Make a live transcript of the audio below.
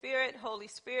Spirit. Holy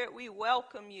Spirit, we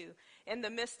welcome you in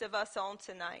the midst of us on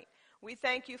tonight. We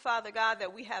thank you, Father God,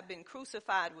 that we have been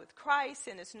crucified with Christ,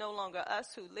 and it's no longer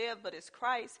us who live, but it's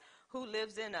Christ who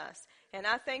lives in us. And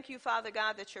I thank you, Father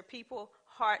God, that your people's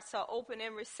hearts are open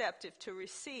and receptive to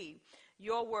receive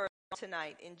your word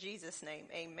tonight. In Jesus' name,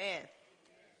 amen.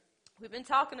 We've been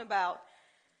talking about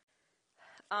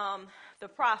the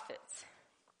prophets.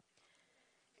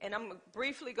 And I'm going to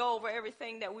briefly go over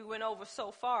everything that we went over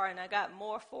so far, and I got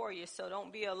more for you, so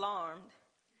don't be alarmed.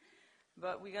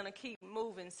 But we're going to keep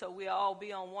moving so we'll all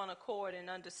be on one accord and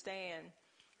understand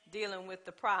dealing with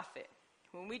the prophet.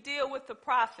 When we deal with the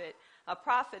prophet, a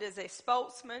prophet is a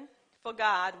spokesman for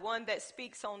God, one that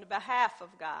speaks on the behalf of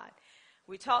God.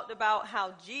 We talked about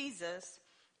how Jesus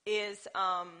is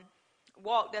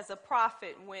walked as a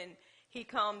prophet when he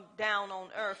come down on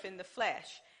earth in the flesh.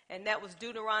 And that was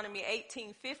Deuteronomy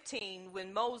 18:15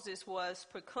 when Moses was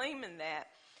proclaiming that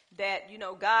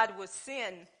God would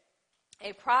send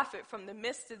a prophet from the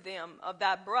midst of them, of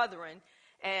thy brethren.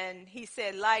 And he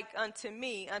said, like unto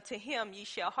me, unto him ye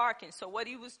shall hearken. So what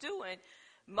he was doing,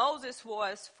 Moses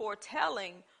was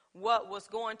foretelling what was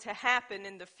going to happen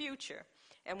in the future.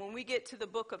 And when we get to the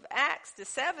book of Acts, the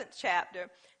 7th chapter,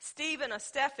 Stephen,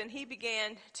 he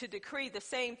began to decree the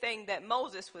same thing that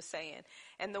Moses was saying.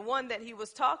 And the one that he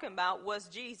was talking about was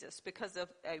Jesus, because a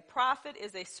prophet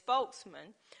is a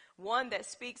spokesman, one that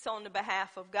speaks on the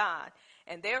behalf of God.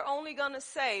 And they're only going to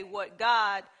say what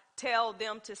God tells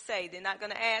them to say. They're not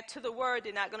going to add to the word.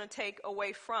 They're not going to take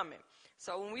away from it.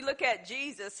 So when we look at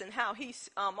Jesus and how he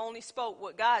only spoke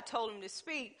what God told him to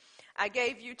speak, I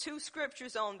gave you two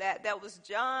scriptures on that. That was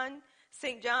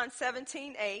St. John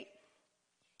 17:8,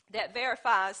 that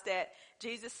verifies that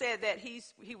Jesus said that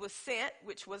he was sent,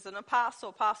 which was an apostle.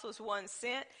 Apostles one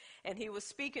sent, and he was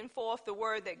speaking forth the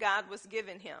word that God was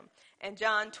giving him. And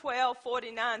John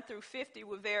 12:49 through 50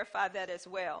 will verify that as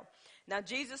well. Now,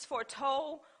 Jesus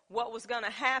foretold what was going to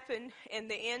happen in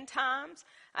the end times.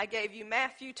 I gave you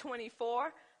Matthew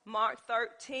 24, Mark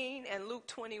 13, and Luke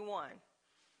 21.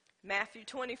 Matthew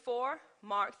 24,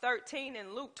 Mark 13,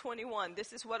 and Luke 21.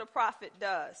 This is what a prophet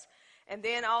does. And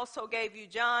then I also gave you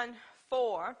John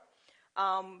 4,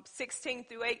 16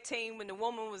 through 18, when the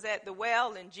woman was at the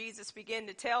well and Jesus began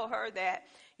to tell her that,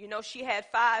 she had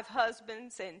 5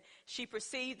 husbands, and she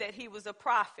perceived that he was a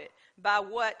prophet by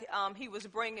what he was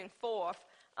bringing forth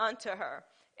unto her.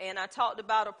 And I talked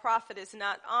about a prophet is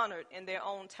not honored in their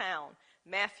own town.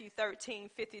 Matthew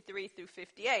 13:53 through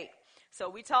 58. So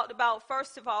we talked about,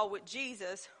 first of all, with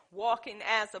Jesus walking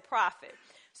as a prophet.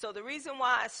 So the reason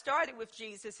why I started with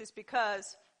Jesus is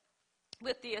because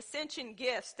with the ascension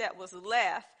gifts that was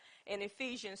left in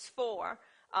Ephesians 4,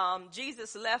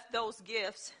 Jesus left those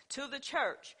gifts to the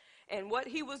church. And what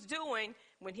he was doing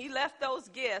when he left those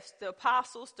gifts, the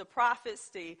apostles, the prophets,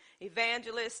 the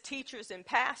evangelists, teachers, and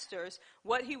pastors,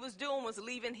 what he was doing was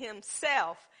leaving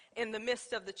himself in the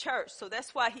midst of the church. So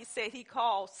that's why he said he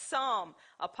called some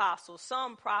apostles,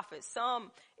 some prophets,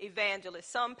 some evangelists,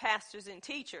 some pastors and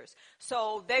teachers.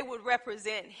 So they would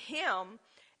represent him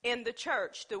in the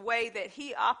church the way that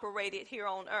he operated here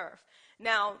on earth.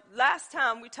 Now, last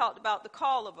time we talked about the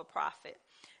call of a prophet.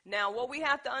 Now, what we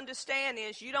have to understand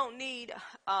is you don't need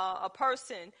a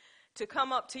person to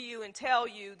come up to you and tell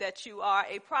you that you are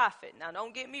a prophet. Now,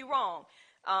 don't get me wrong.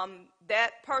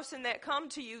 That person that come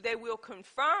to you, they will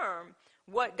confirm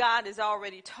what God has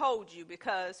already told you,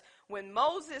 because when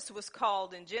Moses was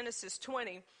called in Genesis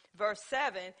 20, verse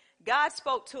 7, God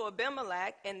spoke to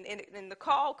Abimelech, and the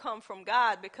call come from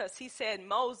God because he said,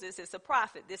 Moses is a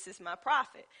prophet. This is my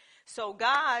prophet. So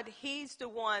God, he's the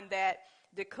one that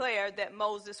declared that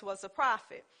Moses was a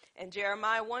prophet. And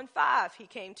Jeremiah 1:5, he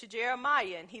came to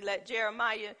Jeremiah and he let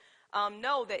Jeremiah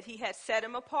know that he had set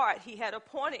him apart. He had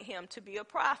appointed him to be a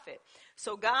prophet.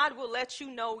 So God will let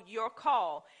you know your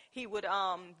call. He would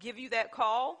give you that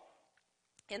call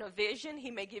in a vision.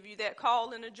 He may give you that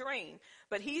call in a dream.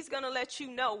 But he's going to let you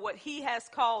know what he has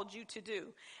called you to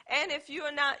do. And if you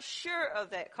are not sure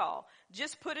of that call,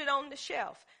 just put it on the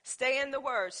shelf. Stay in the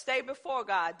word. Stay before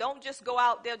God. Don't just go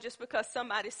out there just because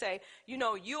somebody say,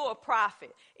 you're a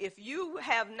prophet. If you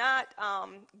have not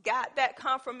got that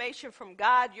confirmation from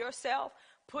God yourself,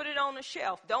 put it on the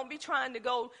shelf. Don't be trying to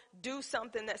go do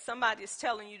something that somebody is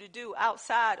telling you to do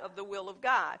outside of the will of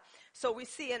God. So we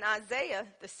see in Isaiah,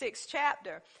 the 6th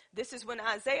chapter, this is when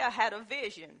Isaiah had a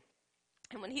vision.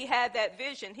 And when he had that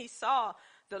vision, he saw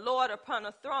the Lord upon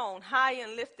a throne, high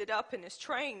and lifted up, and his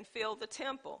train filled the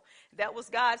temple. That was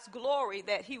God's glory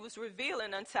that he was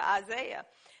revealing unto Isaiah.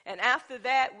 And after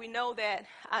that, we know that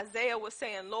Isaiah was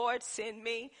saying, Lord, send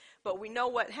me. But we know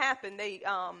what happened. They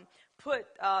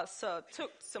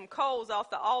took some coals off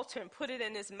the altar and put it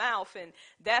in his mouth. And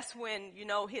that's when,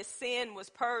 his sin was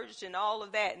purged and all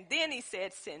of that. And then he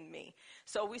said, send me.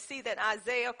 So we see that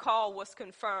Isaiah's call was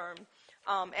confirmed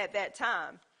at that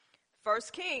time. 1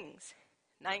 Kings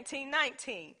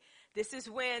 19:19. This is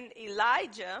when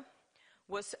Elijah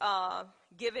was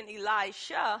giving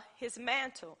Elisha his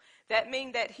mantle. That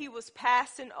means that he was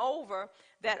passing over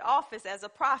that office as a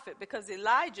prophet, because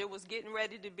Elijah was getting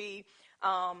ready to be,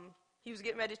 he was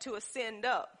getting ready to ascend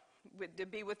up to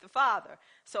be with the Father.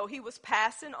 So he was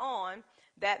passing on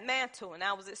that mantle. And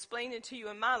I was explaining to you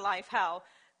in my life how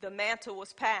the mantle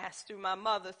was passed through my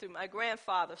mother, through my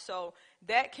grandfather. So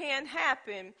that can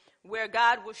happen where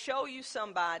God will show you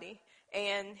somebody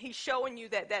and he's showing you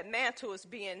that that mantle is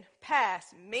being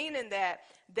passed, meaning that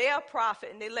they're a prophet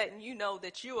and they're letting you know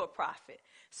that you're a prophet.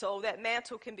 So that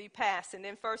mantle can be passed. And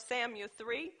then 1 Samuel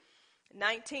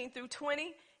 3:19 through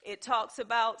 20, it talks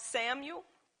about Samuel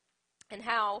and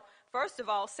how, first of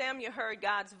all, Samuel heard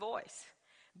God's voice.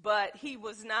 But he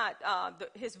was not,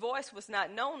 his voice was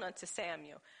not known unto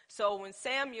Samuel. So when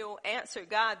Samuel answered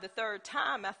God the third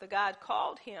time after God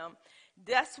called him,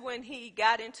 that's when he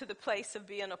got into the place of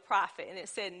being a prophet. And it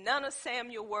said none of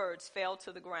Samuel's words fell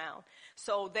to the ground.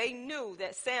 So they knew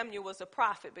that Samuel was a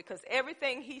prophet because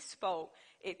everything he spoke,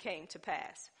 it came to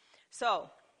pass. So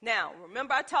now,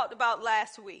 remember I talked about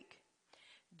last week.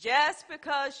 Just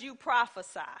because you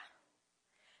prophesy,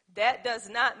 that does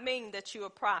not mean that you're a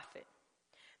prophet.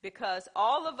 Because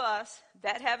all of us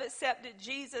that have accepted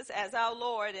Jesus as our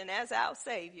Lord and as our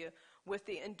Savior, with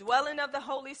the indwelling of the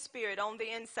Holy Spirit on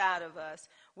the inside of us,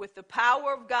 with the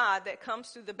power of God that comes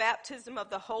through the baptism of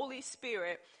the Holy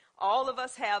Spirit, all of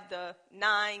us have the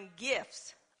 9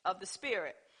 gifts of the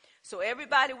Spirit. So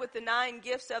everybody with the 9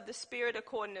 gifts of the Spirit,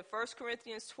 according to 1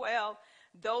 Corinthians 12,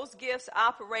 those gifts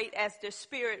operate as the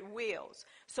Spirit wills.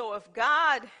 So if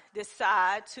God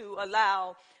decides to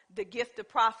allow the gift of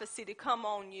prophecy to come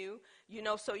on you,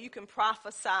 so you can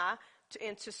prophesy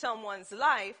into someone's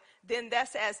life, then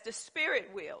that's as the Spirit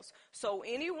wills. So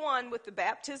anyone with the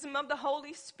baptism of the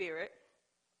Holy Spirit,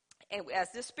 and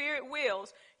as the Spirit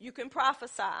wills, you can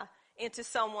prophesy into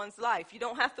someone's life. You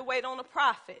don't have to wait on a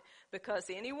prophet, because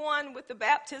anyone with the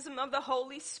baptism of the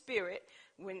Holy Spirit,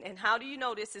 and how do you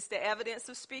know this? It's the evidence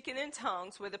of speaking in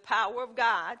tongues, where the power of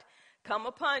God come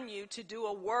upon you to do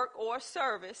a work or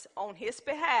service on his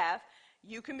behalf.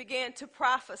 You can begin to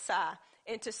prophesy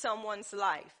into someone's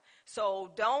life.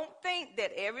 So don't think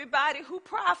that everybody who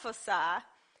prophesy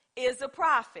is a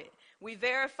prophet. We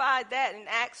verified that in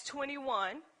Acts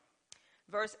 21,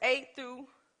 verse 8 through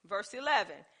verse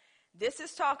 11. This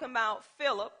is talking about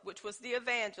Philip, which was the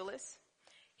evangelist.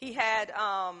 He had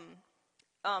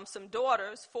some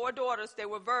daughters, 4 daughters. They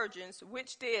were virgins,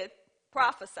 which did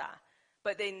prophesy.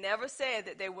 But they never said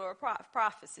that they were a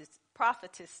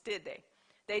prophetess, did they?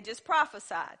 They just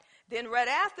prophesied. Then right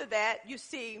after that, you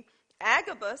see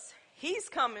Agabus, he's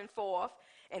coming forth,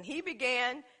 and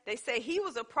they say he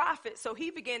was a prophet, so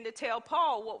he began to tell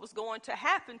Paul what was going to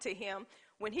happen to him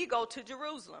when he go to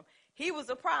Jerusalem. He was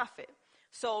a prophet.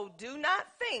 So do not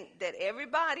think that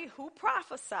everybody who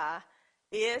prophesy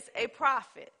is a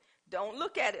prophet. Don't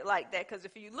look at it like that, because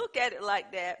if you look at it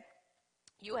like that,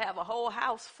 you have a whole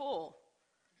house full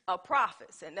of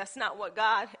prophets, and that's not what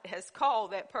God has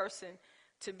called that person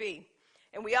to be.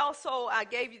 And I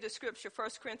gave you the scripture, 1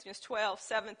 Corinthians 12,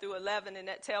 7 through 11, and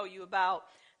that tell you about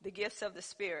the gifts of the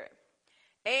Spirit.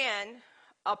 And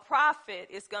a prophet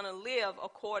is going to live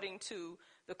according to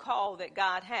the call that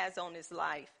God has on his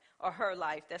life or her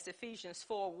life. That's Ephesians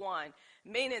 4:1,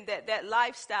 meaning that that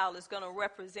lifestyle is going to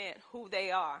represent who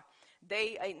they are.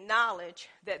 They acknowledge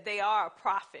that they are a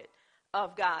prophet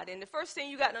of God. And the first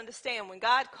thing you got to understand, when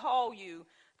God called you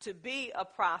to be a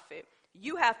prophet,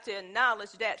 you have to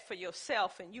acknowledge that for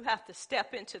yourself, and you have to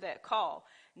step into that call.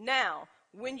 Now,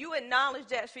 when you acknowledge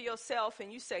that for yourself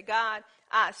and you say, God,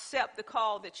 I accept the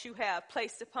call that you have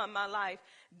placed upon my life,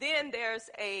 then there's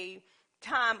a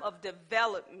time of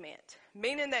development,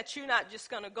 meaning that you're not just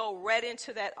going to go right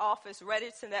into that office, right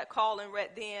into that calling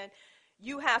right then.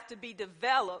 You have to be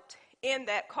developed in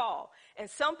that call. And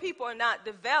some people are not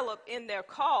developed in their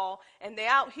call, and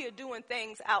they're out here doing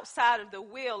things outside of the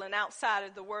will and outside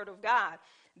of the word of God.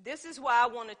 This is why I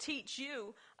want to teach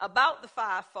you about the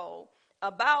fivefold,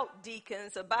 about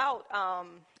deacons, about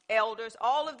elders.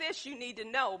 All of this you need to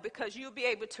know, because you'll be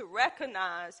able to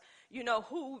recognize,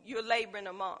 who you're laboring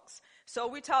amongst. So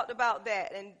we talked about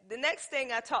that. And the next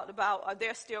thing I talked about, are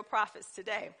there still prophets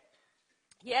today?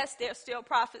 Yes, there's still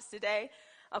prophets today.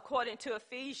 According to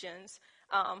Ephesians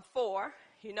 4,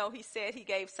 You know, he said he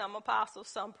gave some apostles,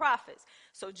 some prophets.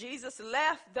 So Jesus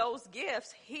left those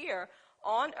gifts here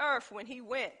on earth when he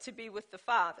went to be with the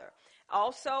Father.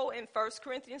 Also in 1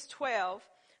 Corinthians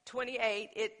 12:28,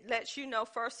 it lets you know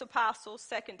first apostles,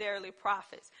 secondarily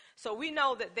prophets. So we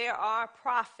know that there are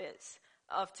prophets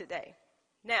of today.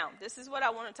 Now, this is what I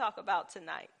want to talk about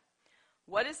tonight.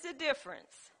 What is the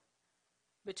difference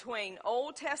between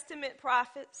Old Testament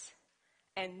prophets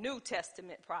and New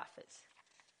Testament prophets?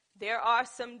 There are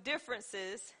some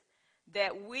differences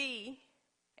that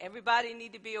everybody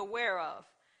need to be aware of.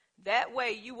 That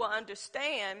way you will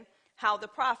understand how the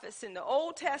prophets in the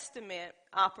Old Testament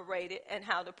operated and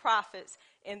how the prophets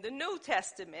in the New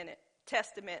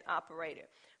Testament operated.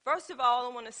 First of all,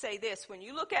 I want to say this. When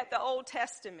you look at the Old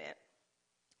Testament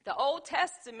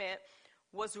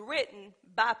was written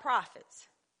by prophets.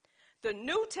 The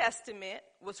New Testament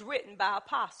was written by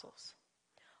apostles.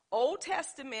 Old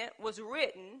Testament was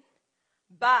written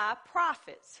by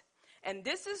prophets. And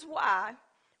this is why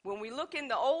when we look in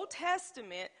the Old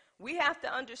Testament, we have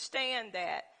to understand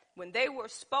that when they were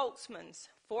spokesmen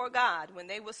for God, when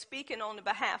they were speaking on the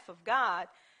behalf of God,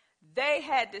 they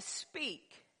had to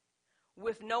speak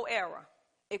with no error.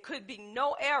 It could be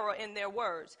no error in their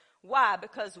words. Why?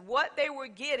 Because what they were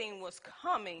getting was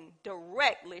coming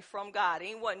directly from God. It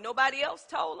ain't what nobody else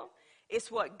told them.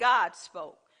 It's what God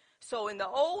spoke. So in the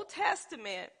Old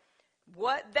Testament,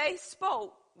 what they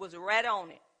spoke was right on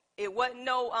it. It wasn't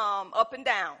no up and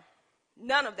down.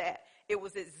 None of that. It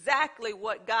was exactly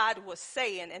what God was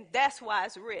saying, and that's why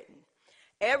it's written.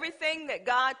 Everything that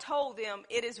God told them,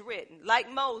 it is written.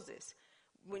 Like Moses.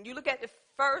 When you look at the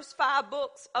first 5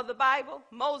 books of the Bible,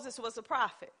 Moses was a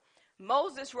prophet.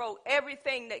 Moses wrote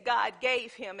everything that God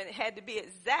gave him, and it had to be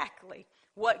exactly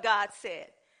what God said.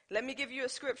 Let me give you a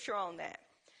scripture on that.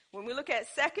 When we look at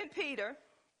 2 Peter,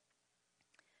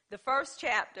 the first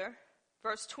chapter,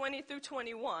 verse 20 through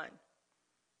 21.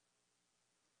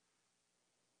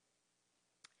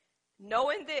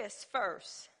 Knowing this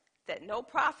first, that no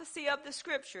prophecy of the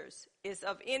scriptures is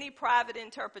of any private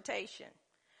interpretation.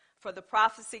 For the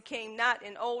prophecy came not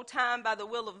in old time by the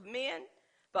will of men,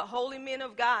 but holy men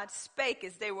of God spake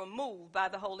as they were moved by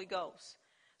the Holy Ghost.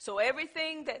 So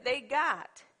everything that they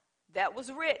got that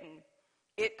was written,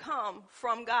 it come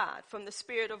from God, from the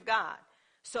Spirit of God.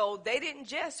 So they didn't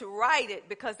just write it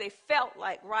because they felt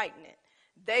like writing it.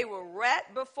 They were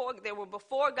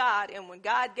before God, and when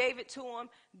God gave it to them,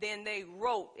 then they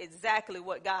wrote exactly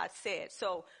what God said.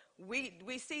 So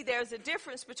we see there's a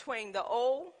difference between the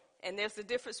old and there's a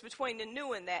difference between the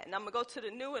new in that. And I'm going to go to the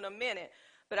new in a minute.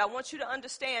 But I want you to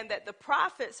understand that the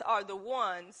prophets are the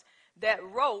ones that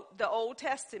wrote the Old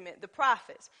Testament, the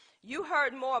prophets. You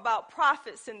heard more about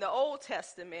prophets in the Old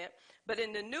Testament, but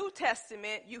in the New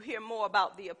Testament, you hear more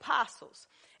about the apostles.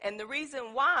 And the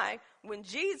reason why, when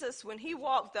he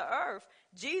walked the earth,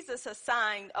 Jesus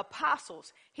assigned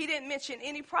apostles. He didn't mention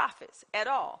any prophets at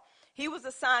all. He was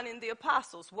assigning the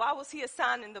apostles. Why was he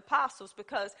assigning the apostles?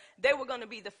 Because they were going to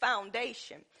be the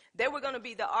foundation. They were going to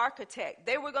be the architect.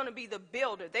 They were going to be the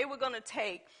builder. They were going to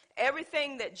take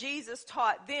everything that Jesus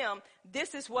taught them.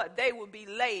 This is what they would be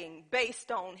laying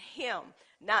based on him,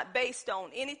 not based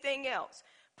on anything else.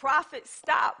 Prophets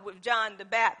stopped with John the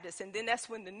Baptist, and then that's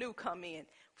when the new come in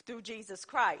through Jesus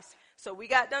Christ. So we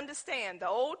got to understand the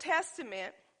Old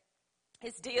Testament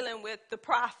is dealing with the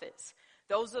prophets.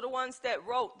 Those are the ones that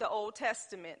wrote the Old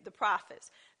Testament, the prophets.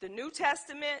 The New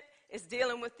Testament is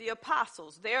dealing with the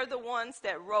apostles. They're the ones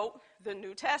that wrote the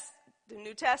New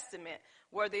Testament,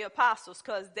 were the apostles,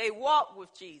 because they walked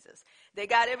with Jesus. They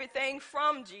got everything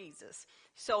from Jesus.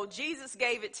 So Jesus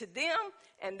gave it to them,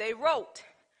 and they wrote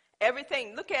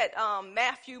everything. Look at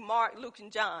Matthew, Mark, Luke,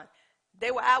 and John.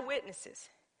 They were eyewitnesses.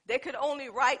 They could only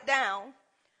write down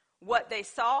what they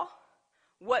saw,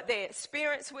 what they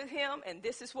experienced with him, and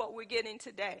this is what we're getting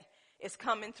today. It's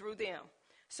coming through them.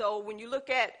 So when you look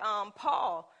at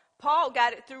Paul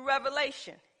got it through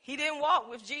revelation. He didn't walk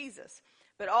with Jesus,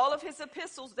 but all of his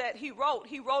epistles that he wrote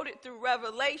it through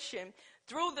revelation,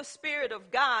 through the Spirit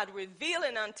of God,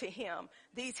 revealing unto him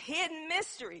these hidden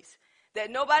mysteries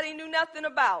that nobody knew nothing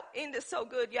about. Isn't this so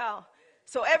good, y'all?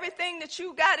 So everything that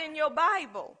you got in your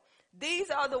Bible,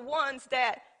 these are the ones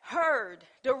that heard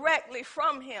directly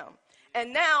from him.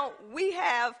 And now we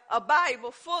have a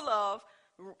Bible full of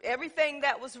everything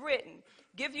that was written.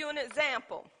 Give you an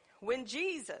example. When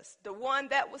Jesus, the one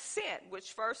that was sent,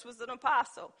 which first was an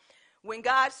apostle, when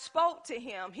God spoke to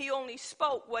him, he only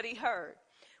spoke what he heard.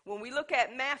 When we look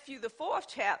at Matthew, the 4th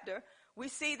chapter, we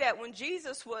see that when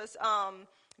Jesus was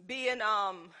being,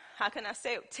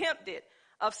 tempted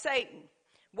of Satan,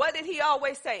 what did he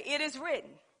always say? It is written.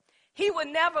 He would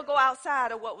never go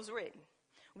outside of what was written.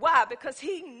 Why? Because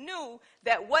he knew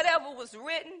that whatever was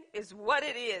written is what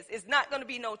it is. It's not going to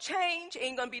be no change.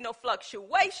 Ain't going to be no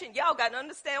fluctuation. Y'all got to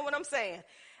understand what I'm saying.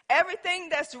 Everything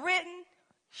that's written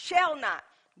shall not,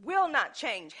 will not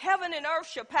change. Heaven and earth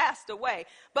shall pass away,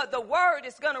 but the word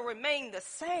is going to remain the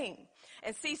same.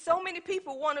 And see, so many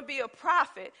people want to be a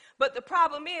prophet, but the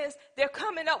problem is they're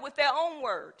coming up with their own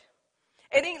word.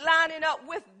 It ain't lining up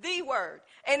with the word.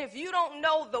 And if you don't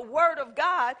know the word of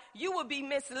God, you will be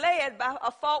misled by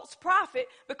a false prophet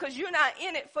because you're not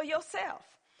in it for yourself.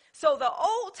 So the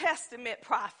Old Testament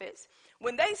prophets,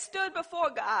 when they stood before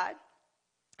God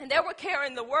and they were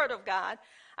carrying the word of God,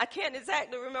 I can't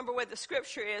exactly remember where the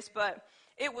scripture is, but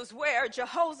it was where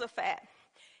Jehoshaphat,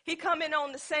 he come in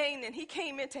on the scene and he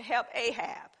came in to help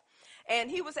Ahab. And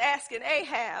he was asking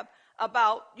Ahab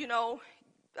about,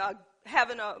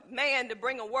 having a man to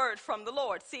bring a word from the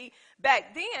Lord. See,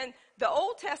 back then, the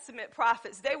Old Testament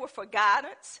prophets, they were for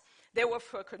guidance, they were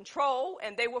for control,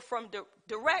 and they were from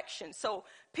direction. So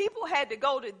people had to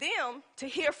go to them to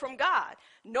hear from God.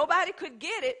 Nobody could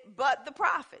get it but the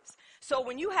prophets. So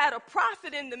when you had a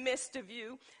prophet in the midst of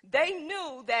you, they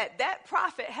knew that that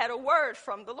prophet had a word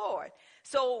from the Lord.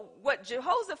 So what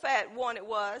Jehoshaphat wanted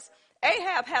was,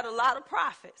 Ahab had a lot of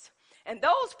prophets. And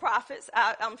those prophets,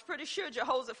 I'm pretty sure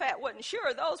Jehoshaphat wasn't sure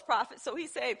of those prophets. So he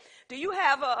said, do you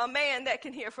have a man that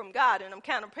can hear from God? And I'm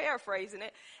kind of paraphrasing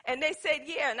it. And they said,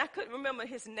 yeah. And I couldn't remember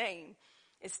his name.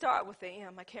 It started with an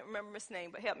M. I can't remember his name,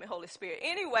 but help me, Holy Spirit.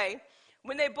 Anyway,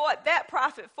 when they brought that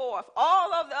prophet forth,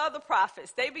 all of the other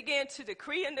prophets, they began to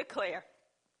decree and declare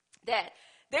that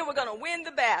they were going to win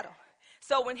the battle.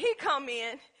 So when he come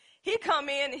in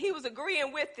and he was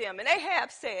agreeing with them. And Ahab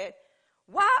said,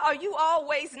 why are you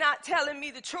always not telling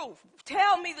me the truth?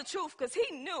 Tell me the truth, because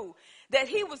he knew that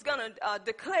he was going to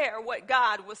declare what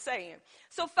God was saying.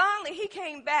 So finally he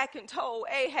came back and told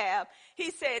Ahab,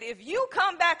 he said, if you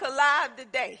come back alive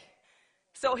today.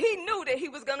 So he knew that he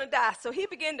was going to die. So he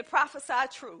began to prophesy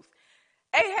truth.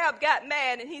 Ahab got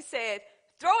mad and he said,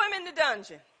 throw him in the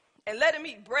dungeon and let him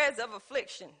eat breads of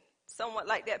affliction. Somewhat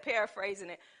like that, paraphrasing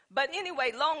it. But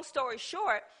anyway, long story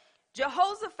short,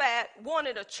 Jehoshaphat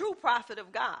wanted a true prophet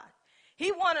of God.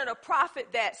 He wanted a prophet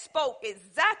that spoke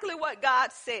exactly what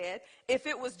God said. If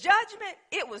it was judgment,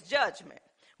 it was judgment.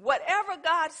 Whatever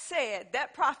God said,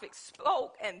 that prophet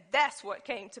spoke, and that's what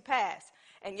came to pass.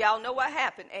 And y'all know what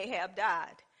happened. Ahab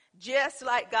died, just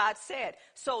like God said.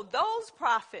 So those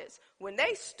prophets, when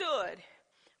they stood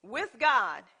with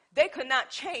God, they could not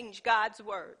change God's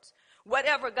words.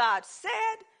 Whatever God said,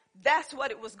 that's what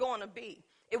it was going to be.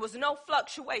 It was no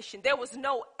fluctuation. There was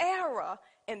no error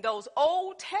in those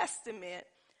Old Testament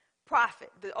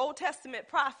prophets, the Old Testament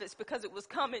prophets, because it was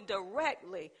coming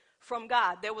directly from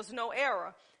God. There was no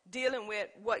error dealing with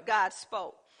what God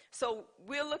spoke. So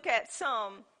we'll look at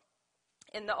some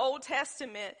in the Old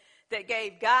Testament that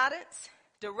gave guidance,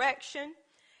 direction,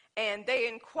 and they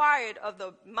inquired of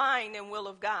the mind and will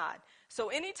of God. So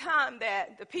anytime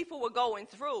that the people were going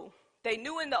through, they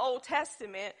knew in the Old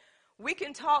Testament, we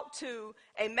can talk to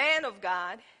a man of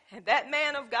God, and that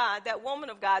man of God, that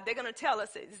woman of God, they're going to tell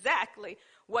us exactly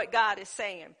what God is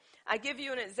saying. I give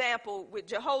you an example with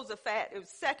Jehoshaphat. It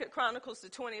was 2 Chronicles, the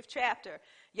 20th chapter.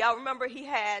 Y'all remember he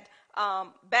had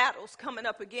battles coming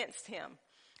up against him.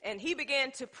 And he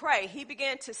began to pray. He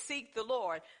began to seek the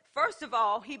Lord. First of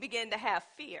all, he began to have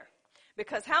fear.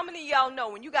 Because how many of y'all know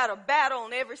when you got a battle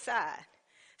on every side,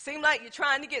 seem like you're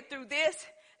trying to get through this,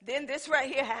 then this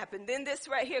right here happened. Then this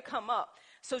right here come up.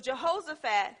 So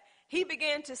Jehoshaphat, he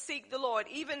began to seek the Lord,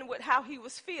 even with how he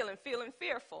was feeling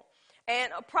fearful.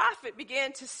 And a prophet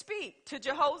began to speak to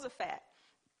Jehoshaphat.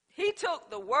 He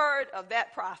took the word of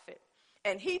that prophet,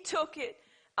 and he took it,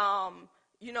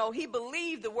 he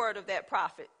believed the word of that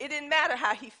prophet. It didn't matter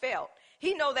how he felt.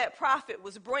 He knew that prophet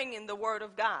was bringing the word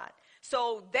of God.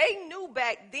 So they knew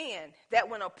back then that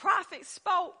when a prophet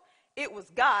spoke, it was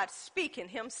God speaking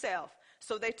himself.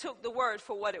 So they took the word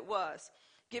for what it was.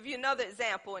 Give you another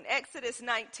example in Exodus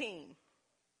 19.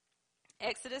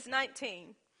 Exodus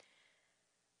 19,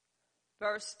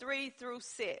 verse 3 through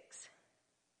 6.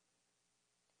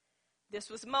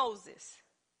 This was Moses.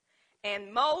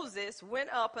 And Moses went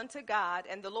up unto God,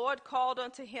 and the Lord called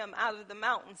unto him out of the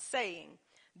mountain, saying,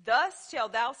 Thus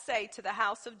shalt thou say to the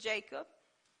house of Jacob,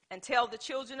 and tell the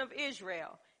children of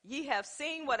Israel, Ye have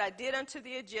seen what I did unto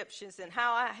the Egyptians, and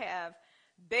how I have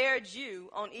bared you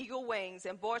on eagle wings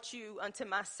and brought you unto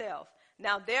myself.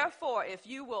 Now therefore, if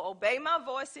you will obey my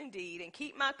voice indeed and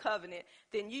keep my covenant,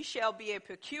 then ye shall be a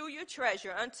peculiar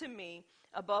treasure unto me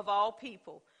above all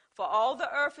people. For all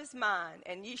the earth is mine,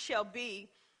 and ye shall be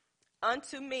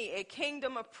unto me a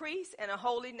kingdom of priests and a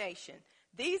holy nation.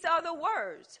 These are the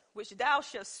words which thou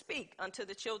shalt speak unto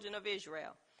the children of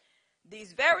Israel.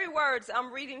 These very words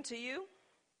I'm reading to you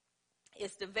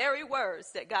is the very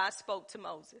words that God spoke to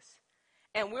Moses.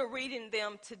 And we're reading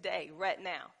them today, right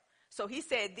now. So he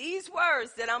said, these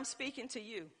words that I'm speaking to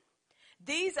you,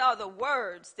 these are the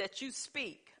words that you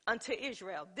speak unto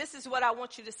Israel. This is what I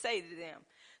want you to say to them.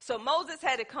 So Moses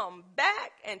had to come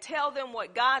back and tell them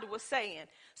what God was saying.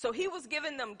 So he was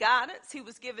giving them guidance. He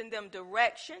was giving them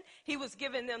direction. He was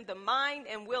giving them the mind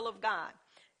and will of God.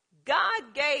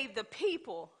 God gave the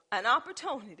people an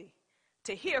opportunity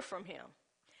to hear from him.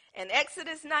 In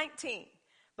Exodus 19,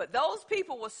 but those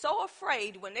people were so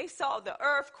afraid when they saw the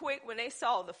earthquake, when they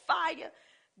saw the fire.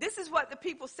 This is what the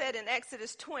people said in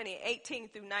Exodus 20, 18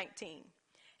 through 19.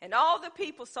 And all the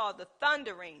people saw the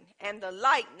thundering and the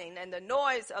lightning and the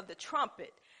noise of the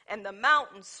trumpet and the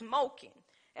mountain smoking.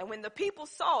 And when the people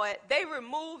saw it, they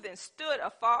removed and stood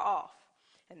afar off.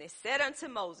 And they said unto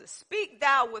Moses, speak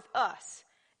thou with us,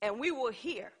 and we will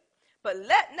hear. But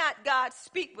let not God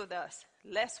speak with us,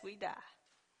 lest we die.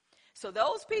 So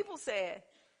those people said,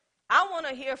 I want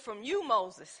to hear from you,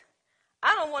 Moses.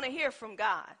 I don't want to hear from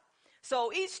God.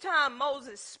 So each time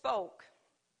Moses spoke,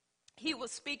 he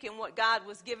was speaking what God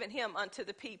was giving him unto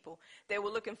the people. They were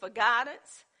looking for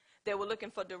guidance. They were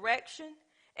looking for direction.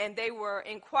 And they were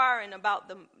inquiring about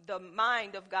the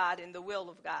mind of God and the will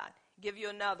of God. Give you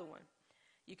another one.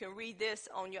 You can read this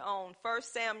on your own. 1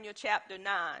 Samuel chapter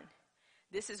 9.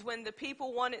 This is when the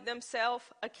people wanted themselves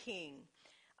a king.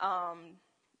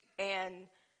 And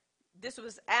this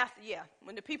was after,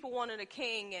 when the people wanted a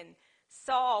king, and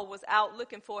Saul was out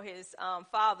looking for his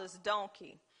father's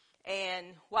donkey. And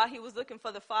while he was looking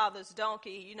for the father's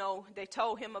donkey, they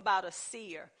told him about a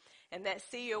seer. And that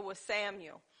seer was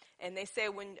Samuel. And they said,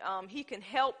 when he can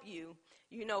help you,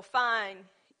 find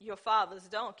your father's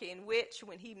donkey. In which,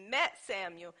 when he met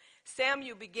Samuel,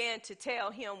 Samuel began to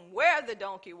tell him where the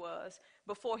donkey was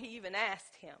before he even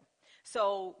asked him.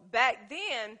 So back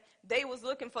then, they was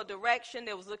looking for direction.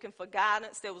 They was looking for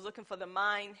guidance. They was looking for the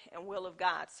mind and will of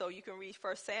God. So you can read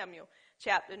 1 Samuel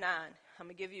chapter 9. I'm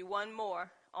going to give you one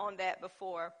more on that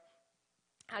before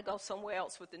I go somewhere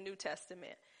else with the New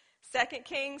Testament. 2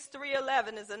 Kings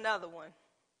 3:11 is another one.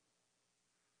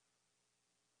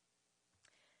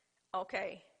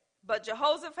 Okay. But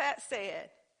Jehoshaphat said,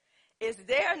 is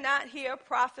there not here a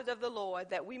prophet of the Lord,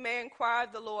 that we may inquire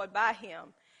of the Lord by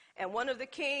him? And one of the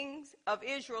kings of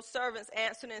Israel's servants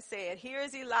answered and said, here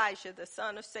is Elijah, the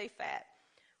son of Shaphat,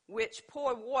 which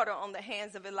poured water on the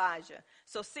hands of Elijah.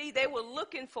 So see, they were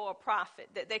looking for a prophet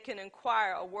that they can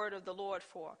inquire a word of the Lord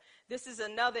for. This is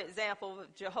another example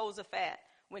of Jehoshaphat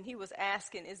when he was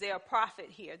asking, is there a prophet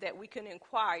here that we can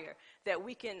inquire, that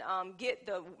we can get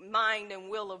the mind and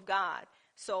will of God?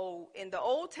 So in the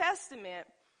Old Testament,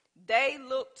 they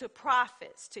looked to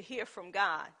prophets to hear from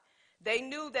God. They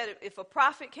knew that if a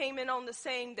prophet came in on the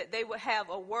scene, that they would have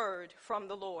a word from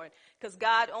the Lord, because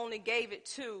God only gave it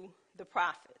to the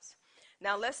prophets.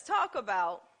 Now let's talk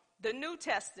about the New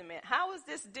Testament. How is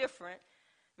this different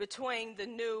between the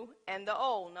New and the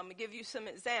Old? And I'm going to give you some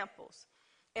examples.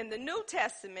 In the New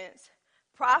Testament,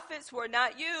 prophets were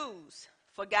not used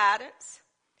for guidance,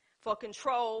 for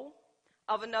control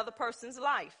of another person's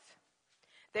life.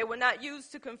 They were not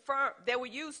used to confirm. They were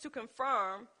used to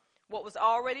confirm what was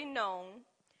already known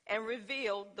and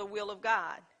reveal the will of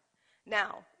God.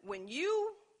 Now, when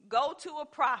you go to a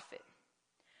prophet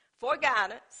for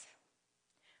guidance,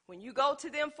 when you go to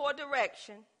them for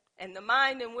direction and the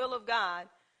mind and will of God,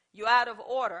 you're out of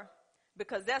order,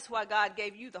 because that's why God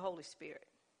gave you the Holy Spirit.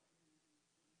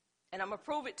 And I'm going to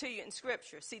prove it to you in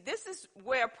Scripture. See, this is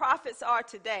where prophets are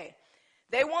today.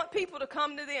 They want people to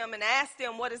come to them and ask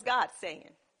them, what is God saying?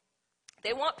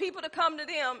 They want people to come to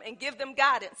them and give them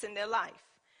guidance in their life.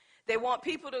 They want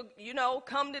people to,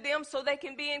 come to them so they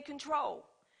can be in control.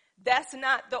 That's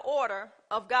not the order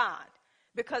of God.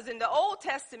 Because in the Old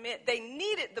Testament, they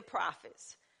needed the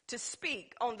prophets to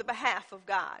speak on the behalf of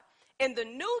God. In the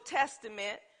New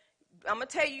Testament, I'm going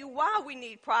to tell you why we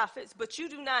need prophets, but you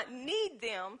do not need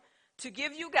them to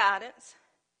give you guidance,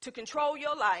 to control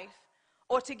your life,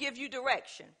 or to give you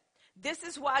direction. This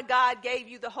is why God gave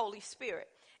you the Holy Spirit.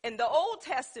 In the Old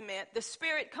Testament, the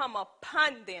Spirit come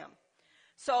upon them.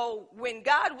 So when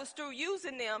God was through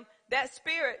using them, that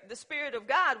Spirit, the Spirit of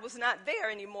God, was not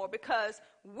there anymore, because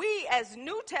we as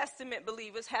New Testament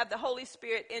believers have the Holy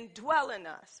Spirit indwelling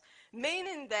us,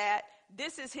 meaning that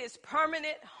this is his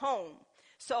permanent home.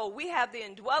 So we have the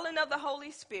indwelling of the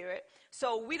Holy Spirit,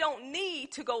 so we don't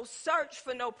need to go search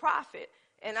for no prophet.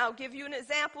 And I'll give you an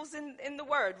examples in the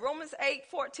Word. Romans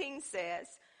 8:14 says,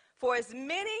 for as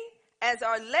many as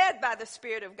are led by the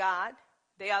Spirit of God,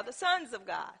 They are the sons of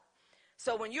God.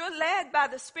 So when you're led by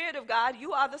the Spirit of God,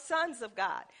 you are the sons of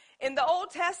God. In the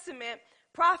Old Testament,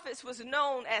 prophets was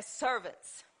known as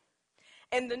servants.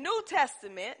 In the New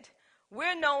Testament,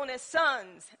 we're known as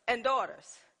sons and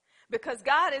daughters because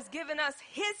God has given us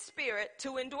his Spirit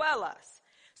to indwell us.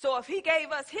 So if he gave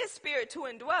us his Spirit to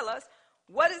indwell us,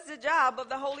 what is the job of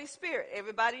the Holy Spirit?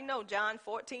 Everybody know John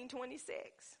 14:26.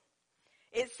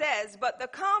 It says, but the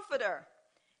Comforter,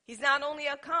 he's not only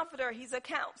a comforter, he's a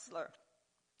counselor.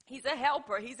 He's a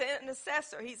helper. He's an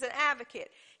intercessor. He's an advocate.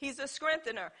 He's a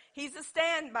strengthener. He's a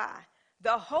standby.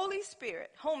 The Holy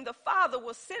Spirit, whom the Father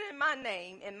will send in my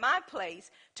name, in my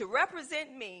place, to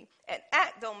represent me and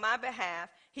act on my behalf.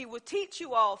 He will teach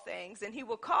you all things, and he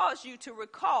will cause you to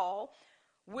recall,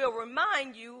 will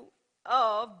remind you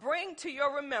of, bring to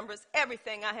your remembrance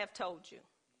everything I have told you.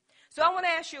 So I want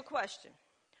to ask you a question.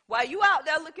 While you out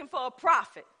there looking for a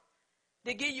prophet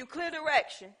to give you clear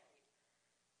direction,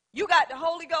 you got the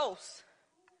Holy Ghost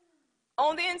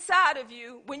on the inside of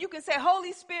you when you can say,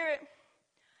 Holy Spirit,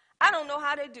 I don't know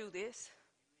how to do this.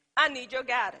 I need your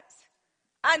guidance.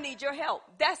 I need your help.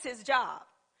 That's his job.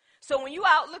 So when you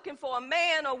out looking for a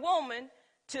man or woman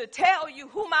to tell you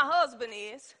who my husband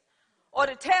is, or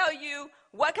to tell you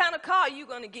what kind of car you're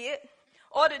going to get,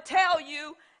 or to tell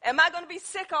you, am I going to be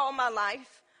sick all my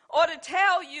life, or to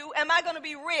tell you, am I going to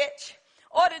be rich,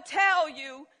 or to tell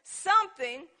you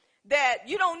something that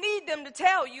you don't need them to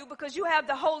tell you because you have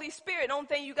the Holy Spirit. The only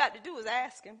thing you got to do is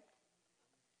ask him.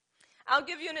 I'll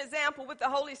give you an example with the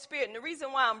Holy Spirit. And the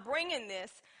reason why I'm bringing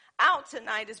this out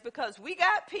tonight is because we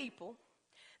got people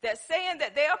that saying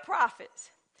that they are prophets.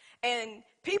 And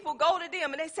people go to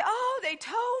them and they say, oh, they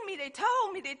told me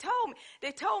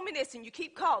this. And you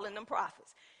keep calling them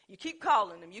prophets. You keep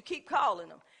calling them.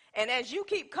 And as you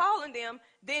keep calling them,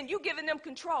 then you're giving them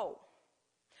control.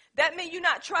 That means you're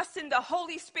not trusting the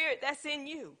Holy Spirit that's in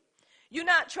you. You're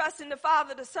not trusting the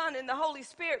Father, the Son, and the Holy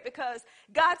Spirit because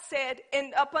God said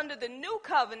up under the new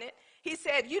covenant, he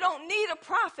said, you don't need a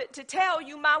prophet to tell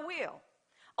you my will.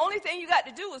 Only thing you got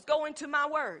to do is go into my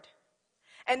word.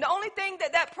 And the only thing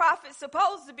that prophet's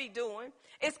supposed to be doing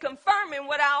is confirming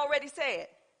what I already said.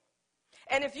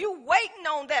 And if you waiting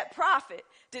on that prophet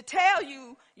to tell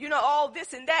you, all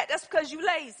this and that, that's because you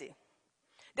lazy.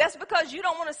 That's because you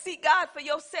don't want to seek God for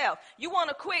yourself. You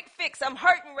want a quick fix. I'm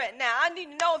hurting right now. I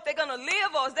need to know if they're going to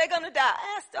live or if they're going to die.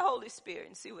 Ask the Holy Spirit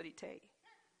and see what he tell you.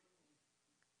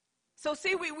 So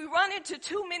see, we run into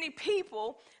too many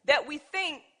people that we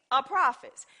think are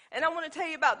prophets. And I want to tell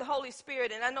you about the Holy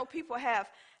Spirit. And I know people have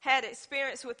had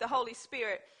experience with the Holy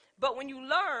Spirit. But when you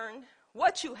learn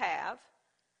what you have,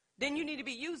 then you need to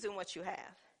be using what you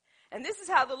have. And this is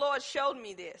how the Lord showed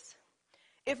me this.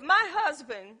 If my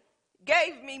husband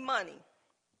gave me money,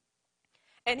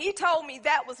 and he told me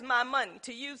that was my money,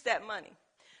 to use that money.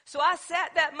 So I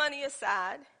set that money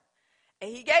aside,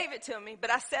 and he gave it to me, but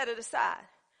I set it aside.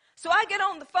 So I get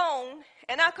on the phone,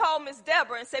 and I call Miss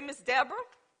Deborah and say, Miss Deborah,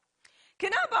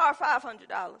 can I borrow $500?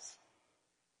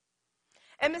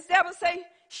 And Miss Deborah say,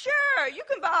 sure, you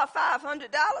can borrow $500.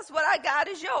 What I got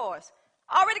is yours.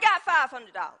 I already got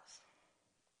 $500.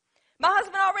 My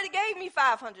husband already gave me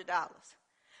 $500.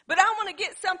 But I want to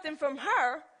get something from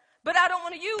her, but I don't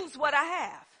want to use what I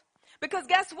have. Because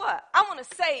guess what? I want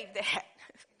to save that.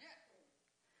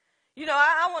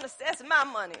 I want to, that's my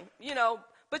money,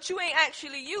 but you ain't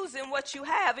actually using what you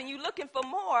have and you're looking for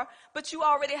more, but you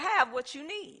already have what you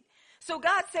need. So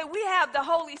God said we have the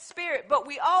Holy Spirit, but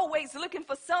we always looking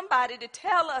for somebody to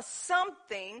tell us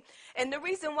something. And the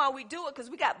reason why we do it, because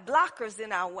we got blockers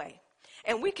in our way.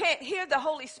 And we can't hear the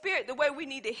Holy Spirit the way we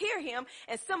need to hear him.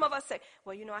 And some of us say,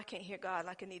 well, I can't hear God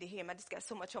like I need to hear him. I just got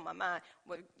so much on my mind.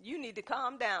 Well, you need to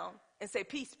calm down and say,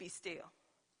 peace, be still.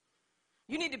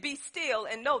 You need to be still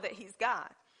and know that he's God.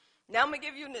 Now I'm going to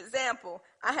give you an example.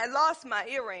 I had lost my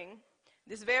earring,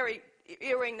 this very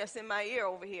earring that's in my ear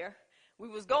over here. We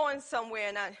was going somewhere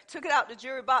and I took it out the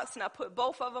jewelry box and I put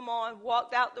both of them on,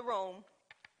 walked out the room.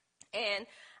 And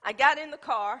I got in the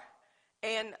car.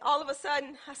 And all of a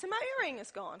sudden, I said, my earring is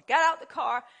gone. Got out the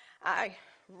car. I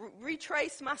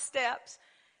retraced my steps,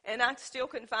 and I still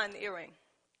couldn't find the earring.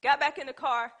 Got back in the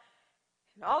car,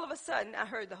 and all of a sudden, I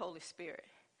heard the Holy Spirit.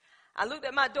 I looked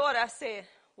at my daughter. I said,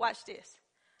 watch this.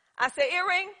 I said,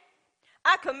 earring,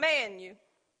 I command you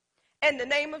in the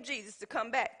name of Jesus to come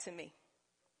back to me.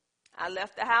 I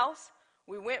left the house.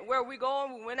 We went where we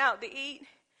going. We went out to eat.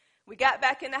 We got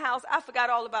back in the house. I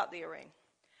forgot all about the earring.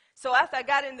 So after I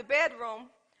got in the bedroom,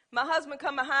 my husband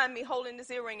come behind me holding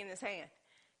this earring in his hand.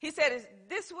 He said, is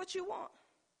this what you want?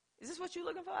 Is this what you're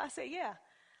looking for? I said, yeah.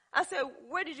 I said,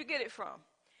 where did you get it from?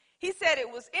 He said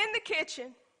it was in the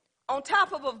kitchen on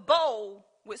top of a bowl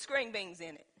with string beans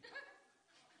in it.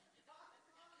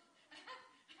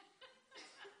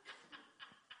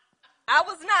 I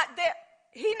was not there.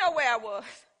 He know where I was.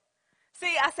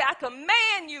 See, I said, I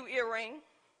command you, earring,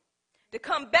 to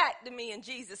come back to me in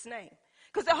Jesus' name.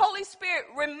 Because the Holy Spirit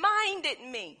reminded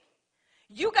me,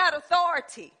 you got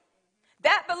authority.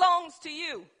 That belongs to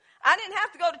you. I didn't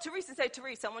have to go to Teresa and say,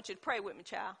 Teresa, I want you to pray with me,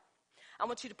 child. I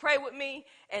want you to pray with me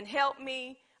and help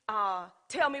me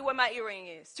tell me where my earring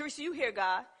is. Teresa, you hear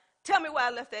God. Tell me where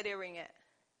I left that earring at.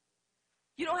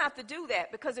 You don't have to do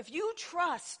that, because if you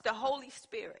trust the Holy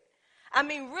Spirit, I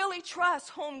mean really trust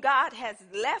whom God has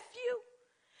left you,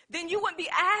 then you wouldn't be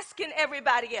asking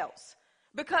everybody else.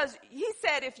 Because he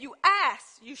said, if you ask,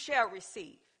 you shall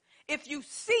receive. If you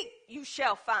seek, you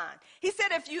shall find. He said,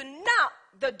 if you knock,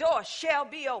 the door shall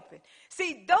be open.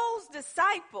 See, those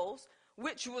disciples,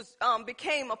 which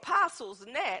became apostles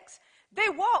next, they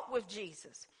walked with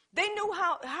Jesus. They knew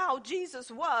how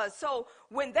Jesus was. So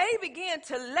when they began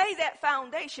to lay that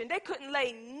foundation, they couldn't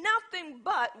lay nothing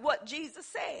but what Jesus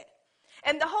said.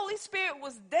 And the Holy Spirit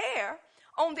was there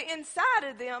on the inside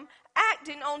of them,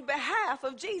 acting on behalf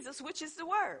of Jesus, which is the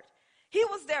word. He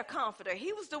was their comforter.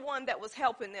 He was the one that was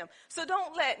helping them. So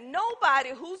don't let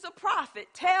nobody who's a prophet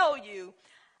tell you,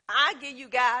 I give you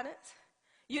guidance.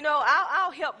 You know,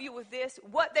 I'll help you with this.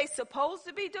 What they supposed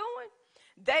to be doing,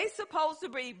 they supposed to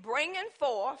be bringing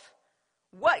forth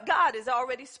what God has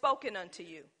already spoken unto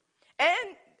you.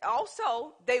 And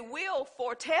also, they will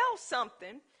foretell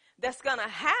something that's going to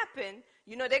happen.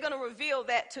 You know, they're going to reveal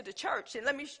that to the church. And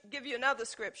let me give you another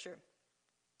scripture.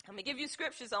 I'm going to give you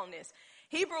scriptures on this.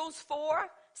 Hebrews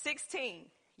 4:16.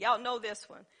 Y'all know this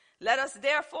one. Let us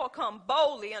therefore come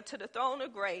boldly unto the throne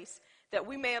of grace, that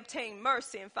we may obtain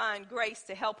mercy and find grace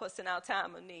to help us in our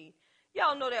time of need.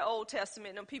 Y'all know that Old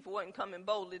Testament, them people wasn't coming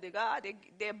boldly to God.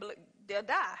 They'll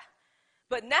die.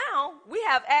 But now we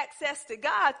have access to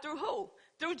God through who?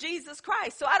 Through Jesus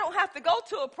Christ. So I don't have to go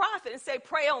to a prophet and say,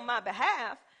 pray on my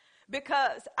behalf,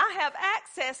 because I have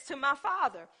access to my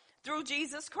Father through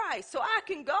Jesus Christ. So I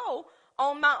can go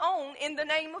on my own in the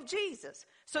name of Jesus.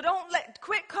 So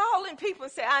quit calling people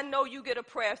and say, I know you get a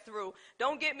prayer through.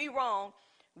 Don't get me wrong.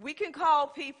 We can call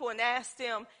people and ask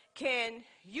them, can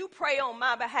you pray on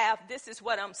my behalf? This is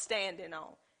what I'm standing on.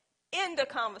 End the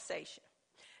conversation.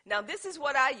 Now, this is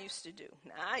what I used to do.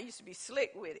 Now, I used to be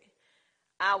slick with it.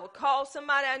 I would call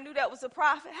somebody I knew that was a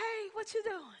prophet. Hey, what you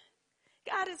doing?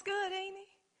 God is good, ain't he?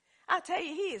 I tell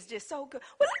you, he is just so good.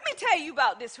 Well, let me tell you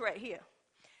about this right here.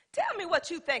 Tell me what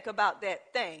you think about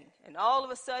that thing. And all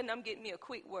of a sudden, I'm getting me a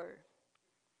quick word.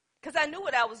 Because I knew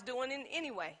what I was doing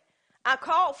anyway. I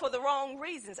called for the wrong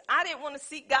reasons. I didn't want to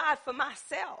seek God for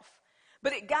myself.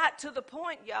 But it got to the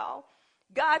point, y'all.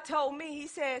 God told me, he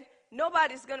said,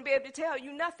 nobody's going to be able to tell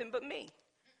you nothing but me.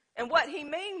 And what he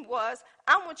meant was,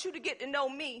 I want you to get to know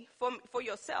me for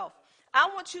yourself. I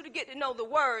want you to get to know the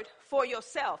word for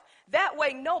yourself. That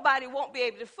way, nobody won't be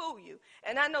able to fool you.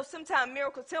 And I know sometimes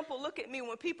Miracle Temple look at me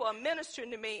when people are ministering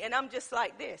to me, and I'm just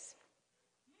like this.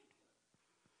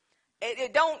 I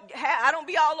don't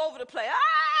be all over the place.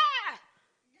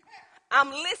 I'm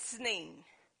listening.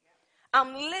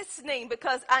 I'm listening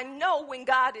because I know when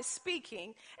God is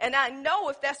speaking, and I know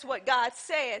if that's what God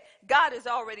said, God has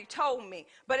already told me.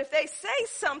 But if they say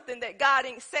something that God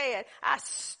ain't said, I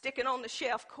stick it on the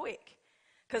shelf quick.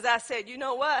 Because I said, you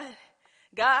know what,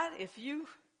 God, if you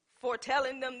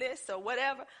foretelling them this or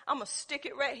whatever, I'm going to stick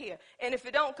it right here. And if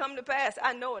it don't come to pass,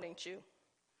 I know it ain't you.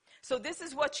 So this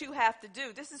is what you have to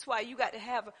do. This is why you got to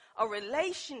have a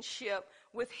relationship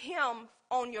with him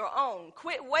on your own.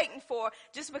 Quit waiting for,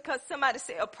 just because somebody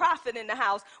say a prophet in the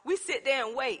house, we sit there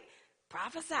and wait.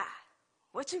 Prophesy.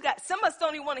 What you got? Some of us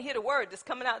don't even want to hear the word that's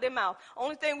coming out their mouth.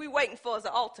 Only thing we waiting for is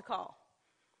an altar call.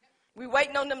 We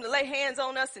waiting on them to lay hands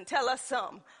on us and tell us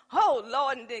something. Oh,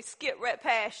 Lord, and they skip right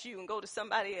past you and go to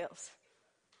somebody else.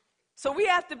 So we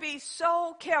have to be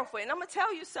so careful. And I'm going to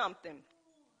tell you something.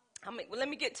 Let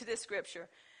me get to this scripture.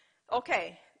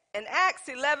 Okay, in Acts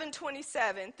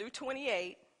 11:27 through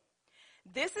 28,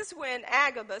 this is when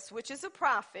Agabus, which is a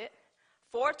prophet,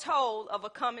 foretold of a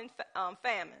coming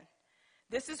famine.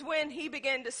 This is when he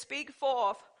began to speak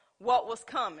forth what was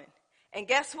coming. And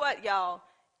guess what, y'all?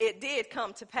 It did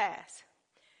come to pass.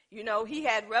 You know, he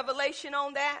had revelation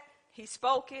on that. He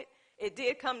spoke it. It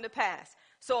did come to pass.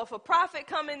 So if a prophet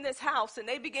come in this house and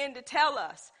they begin to tell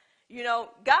us, you know,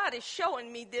 God is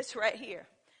showing me this right here.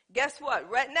 Guess what?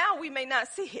 Right now we may not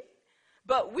see it,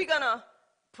 but we're going to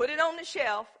put it on the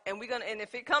shelf, and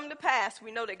if it come to pass,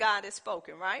 we know that God has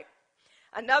spoken, right?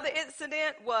 Another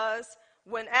incident was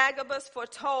when Agabus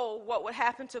foretold what would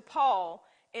happen to Paul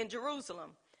in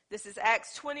Jerusalem. This is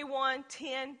Acts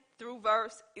 21:10 through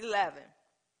verse 11.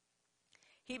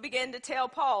 He began to tell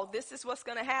Paul, this is what's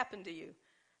going to happen to you.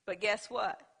 But guess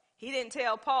what? He didn't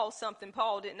tell Paul something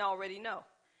Paul didn't already know.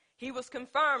 He was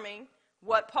confirming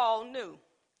what Paul knew.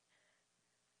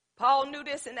 Paul knew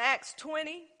this in Acts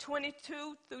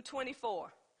 20:22 through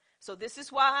 24. So this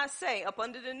is why I say, up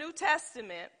under the New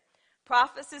Testament,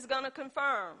 prophets is going to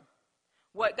confirm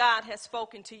what God has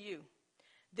spoken to you.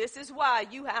 This is why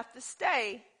you have to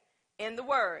stay in the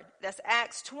Word. That's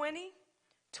Acts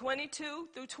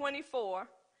 20:22 through 24.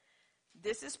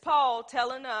 This is Paul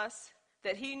telling us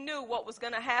that he knew what was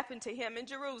going to happen to him in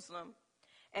Jerusalem.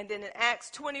 And then in Acts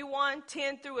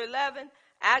 21:10 through 11,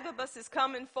 Agabus is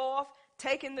coming forth,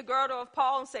 taking the girdle of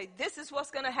Paul and say, this is what's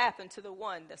going to happen to the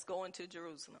one that's going to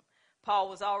Jerusalem. Paul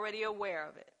was already aware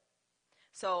of it.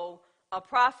 So a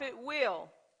prophet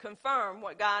will confirm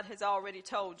what God has already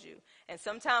told you. And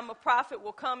sometime a prophet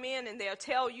will come in and they'll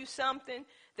tell you something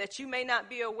that you may not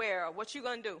be aware of. What you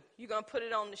going to do? You're going to put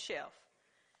it on the shelf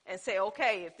and say,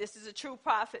 okay, if this is a true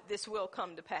prophet, this will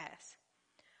come to pass.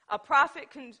 A prophet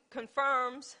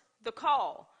confirms the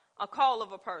call, a call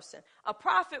of a person. A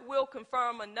prophet will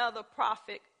confirm another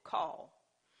prophet call.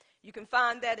 You can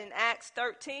find that in Acts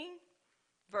 13,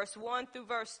 verse 1 through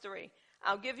verse 3.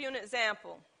 I'll give you an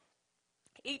example.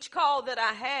 Each call that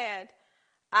I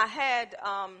had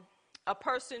a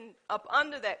person up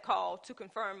under that call to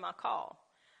confirm my call.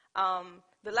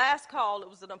 The last call, it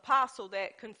was an apostle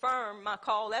that confirmed my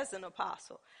call as an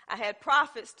apostle. I had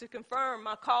prophets to confirm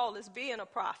my call as being a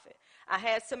prophet. I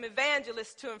had some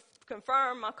evangelists to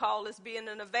confirm my call as being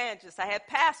an evangelist. I had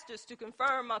pastors to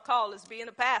confirm my call as being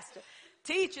a pastor.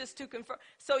 Teachers to confirm.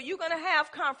 So you're going to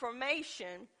have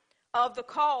confirmation of the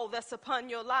call that's upon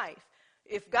your life.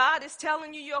 If God is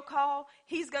telling you your call,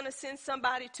 he's going to send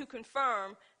somebody to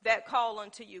confirm that call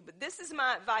unto you. But this is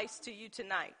my advice to you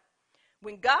tonight.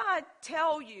 When God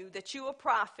tell you that you're a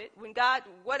prophet, when God,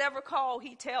 whatever call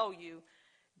he tell you,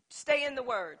 stay in the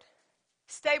Word.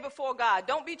 Stay before God.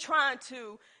 Don't be trying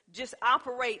to just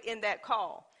operate in that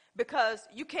call, because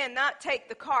you cannot take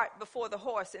the cart before the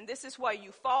horse. And this is where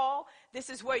you fall. This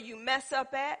is where you mess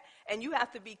up at. And you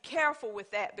have to be careful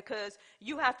with that, because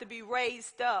you have to be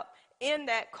raised up in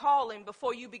that calling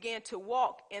before you begin to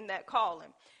walk in that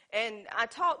calling. And I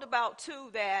talked about, too,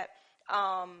 that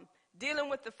dealing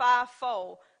with the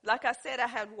fivefold, like I said, I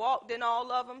had walked in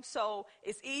all of them, so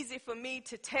it's easy for me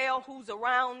to tell who's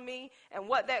around me and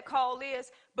what that call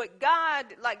is. But God,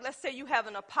 like let's say you have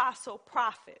an apostle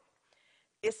prophet.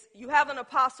 You have an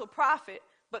apostle prophet,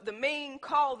 but the main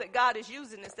call that God is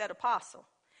using is that apostle.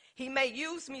 He may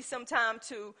use me sometime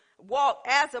to walk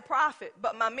as a prophet,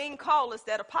 but my main call is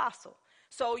that apostle.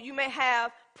 So you may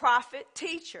have prophet,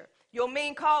 teacher. Your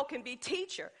main call can be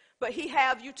teacher, but he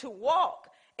have you to walk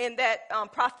in that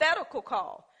prophetical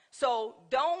call. So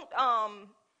don't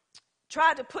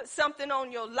try to put something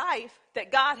on your life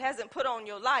that God hasn't put on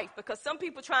your life, because some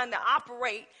people trying to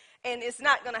operate and it's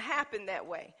not going to happen that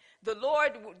way. The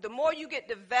Lord, the more you get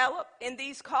developed in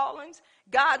these callings,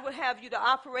 God will have you to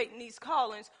operate in these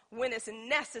callings when it's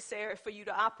necessary for you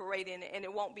to operate in it, and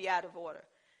it won't be out of order.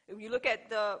 If you look at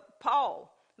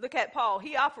Paul,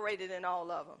 he operated in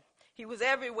all of them. He was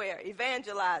everywhere,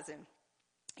 evangelizing.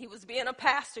 He was being a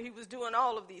pastor. He was doing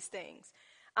all of these things.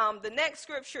 The next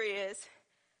scripture is,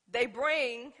 they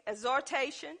bring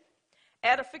exhortation,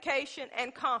 edification,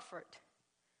 and comfort.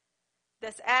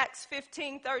 That's Acts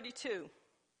 15:32.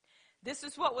 This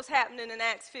is what was happening in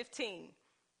Acts 15.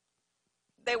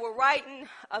 They were writing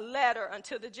a letter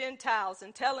unto the Gentiles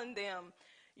and telling them,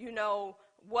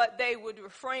 what they would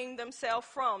refrain themselves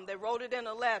from. They wrote it in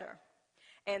a letter.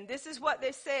 And this is what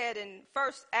they said in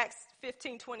Acts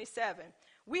 15:27.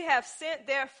 We have sent,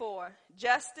 therefore,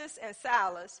 Justus and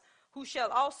Silas, who shall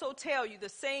also tell you the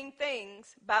same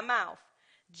things by mouth.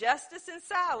 Justus and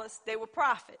Silas, they were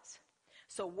prophets.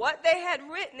 So what they had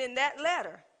written in that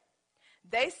letter,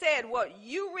 they said, what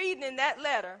you reading in that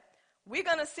letter, we're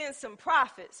going to send some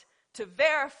prophets to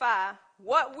verify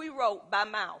what we wrote by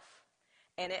mouth.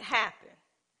 And it happened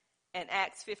in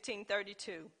Acts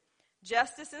 15:32.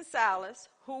 Justus and Silas,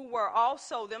 who were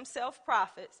also themselves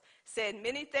prophets, said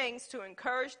many things to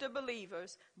encourage the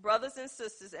believers, brothers and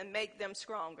sisters, and make them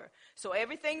stronger. So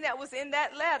everything that was in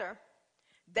that letter,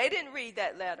 they didn't read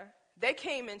that letter. They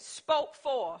came and spoke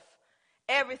forth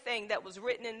everything that was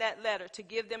written in that letter to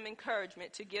give them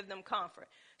encouragement, to give them comfort.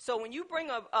 So when you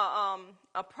bring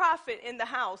a prophet in the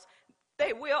house,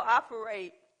 they will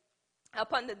operate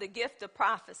up under the gift of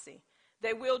prophecy.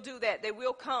 They will do that. They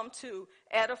will come to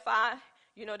edify.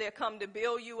 They'll come to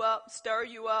build you up, stir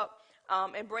you up.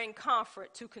 and bring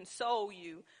comfort, to console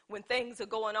you when things are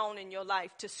going on in your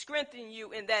life, to strengthen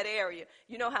you in that area.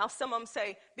 You know how some of them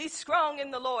say, be strong in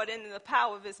the Lord and in the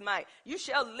power of his might. You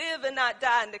shall live and not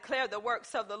die and declare the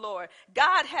works of the Lord.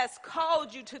 God has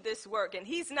called you to this work, and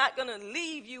he's not going to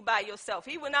leave you by yourself.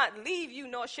 He will not leave you,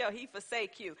 nor shall he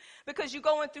forsake you, because you're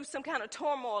going through some kind of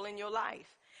turmoil in your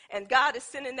life. And God is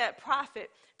sending that prophet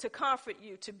to comfort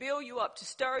you, to build you up, to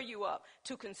stir you up,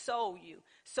 to console you.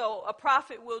 So a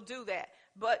prophet will do that.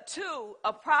 But two,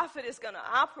 a prophet is going to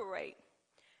operate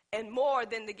in more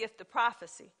than the gift of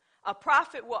prophecy. A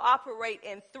prophet will operate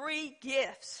in 3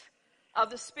 gifts of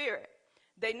the Spirit.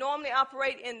 They normally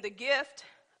operate in the gift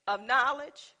of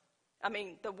knowledge.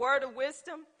 The word of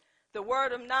wisdom, the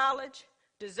word of knowledge,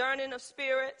 discerning of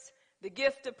spirits, the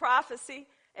gift of prophecy,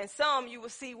 and some you will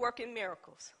see working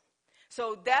miracles.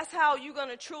 So that's how you're going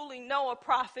to truly know a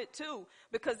prophet too,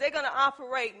 because they're going to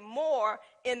operate more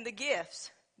in the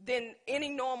gifts than any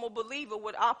normal believer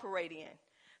would operate in.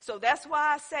 So that's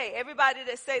why I say everybody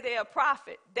that say they're a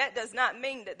prophet, that does not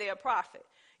mean that they're a prophet.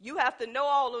 You have to know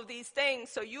all of these things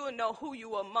so you will know who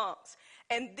you are amongst.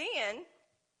 And then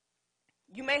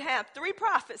you may have 3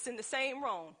 prophets in the same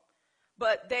room,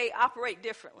 but they operate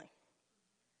differently.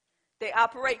 They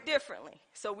operate differently.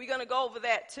 So we're going to go over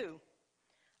that too.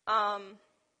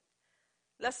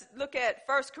 Let's look at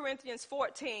 1 Corinthians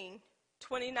 14,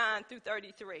 29 through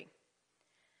 33.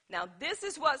 Now, this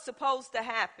is what's supposed to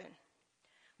happen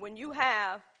when you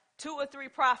have 2 or 3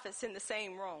 prophets in the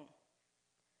same room.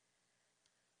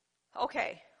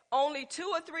 Okay, only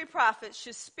 2 or 3 prophets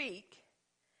should speak,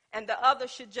 and the other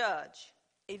should judge,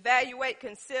 evaluate,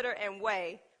 consider, and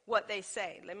weigh what they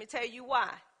say. Let me tell you why.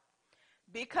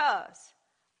 Because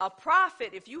a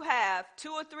prophet, if you have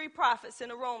 2 or 3 prophets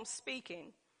in a room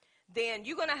speaking, then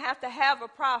you're going to have a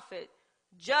prophet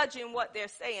judging what they're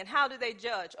saying. How do they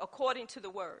judge? According to the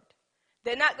word.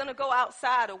 They're not going to go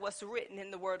outside of what's written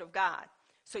in the word of God.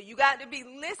 So you got to be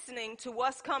listening to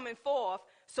what's coming forth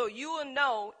so you will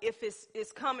know if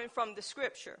it's coming from the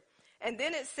scripture. And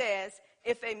then it says,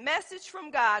 if a message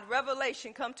from God,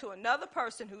 revelation, come to another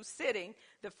person who's sitting,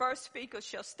 the first speaker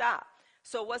shall stop.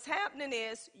 So what's happening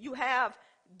is you have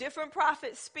different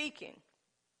prophets speaking.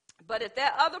 But if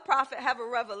that other prophet have a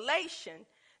revelation,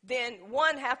 then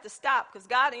one have to stop, because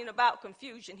God ain't about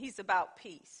confusion. He's about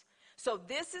peace. So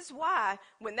this is why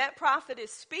when that prophet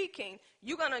is speaking,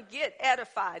 you're going to get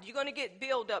edified. You're going to get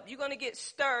built up. You're going to get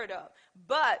stirred up.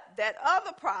 But that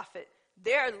other prophet,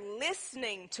 they're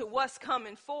listening to what's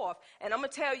coming forth. And I'm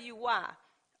going to tell you why.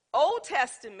 Old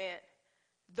Testament,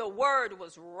 the word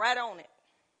was right on it.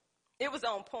 It was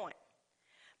on point.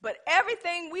 But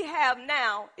everything we have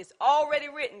now is already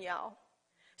written, y'all.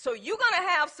 So you're going to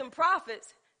have some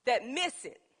prophets that miss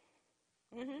it.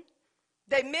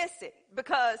 They miss it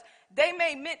because they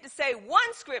may meant to say one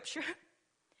scripture,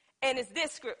 and it's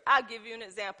this scripture. I'll give you an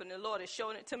example, and the Lord is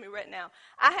showing it to me right now.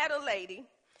 I had a lady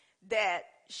that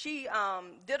she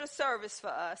did a service for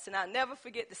us, and I'll never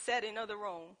forget the setting of the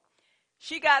room.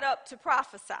 She got up to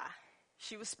prophesy.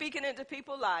 She was speaking into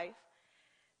people's life.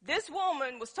 This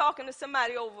woman was talking to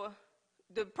somebody over.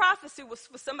 The prophecy was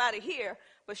for somebody here,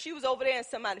 but she was over there in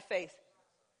somebody's face.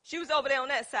 She was over there on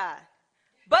that side.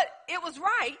 But it was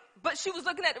right, but she was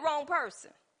looking at the wrong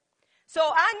person. So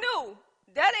I knew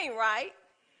that ain't right.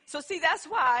 So see, that's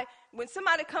why when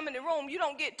somebody come in the room, you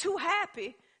don't get too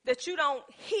happy that you don't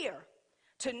hear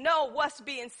to know what's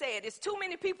being said. It's too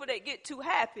many people that get too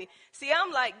happy. See,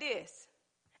 I'm like this,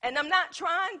 and I'm not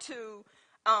trying to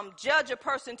judge a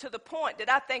person to the point that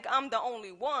I think I'm the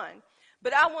only one,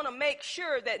 but I want to make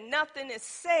sure that nothing is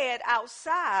said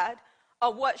outside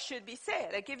of what should be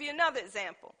said. I'll give you another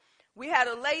example. We had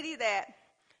a lady that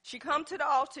she come to the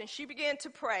altar and she began to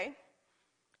pray.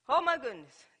 Oh my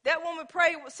goodness. That woman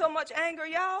prayed with so much anger,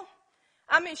 y'all.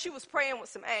 She was praying with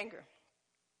some anger.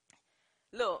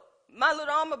 Look, my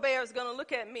little armor bearer is going to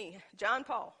look at me, John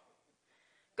Paul.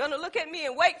 Going to look at me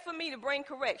and wait for me to bring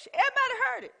correction. Everybody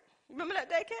heard it. Remember that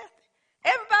day, Kathy?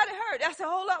 Everybody heard. I said,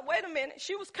 hold up, wait a minute.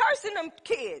 She was cursing them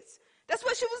kids. That's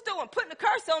what she was doing, putting a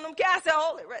curse on them guys. I said,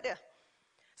 hold it right there.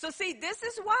 So see, this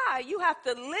is why you have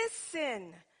to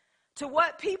listen to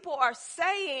what people are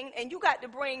saying, and you got to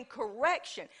bring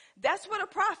correction. That's what a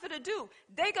prophet will do.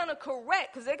 They're going to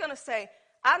correct, because they're going to say,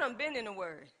 I done been in the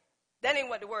word. That ain't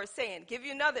what the word's saying. Give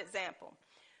you another example.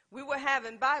 We were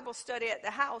having Bible study at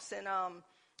the house, and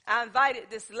I invited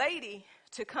this lady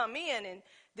to come in, and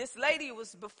this lady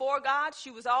was before God.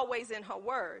 She was always in her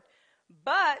word,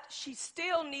 but she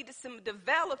still needed some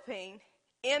developing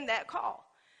in that call.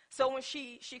 So when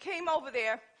she came over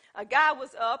there, a guy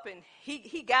was up, and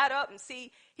he got up, and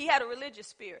see, he had a religious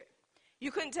spirit.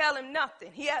 You couldn't tell him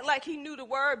nothing. He acted like he knew the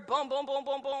word, boom, boom, boom,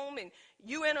 boom, boom, and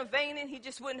you intervening, he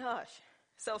just wouldn't hush.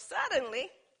 So suddenly,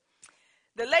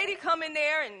 the lady come in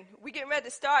there, and we get ready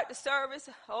to start the service.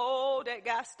 Oh, that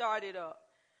guy started up.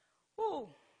 Ooh,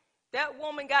 that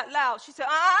woman got loud. She said,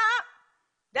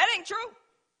 that ain't true.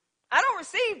 I don't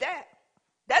receive that.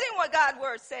 That ain't what God's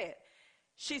word said.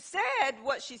 She said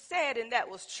what she said, and that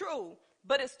was true,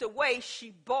 but it's the way she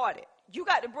bought it. You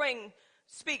got to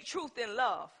speak truth in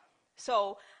love.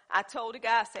 So I told the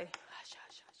guy, I say, hush,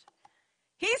 hush, hush.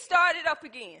 He started up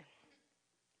again.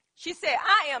 She said,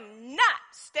 I am not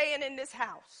staying in this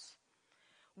house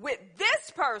with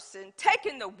this person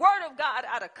taking the word of God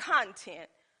out of content.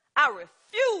 I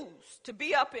refuse to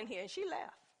be up in here. And she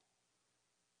laughed.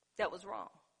 That was wrong.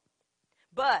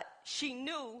 But she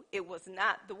knew it was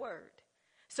not the word.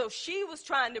 So she was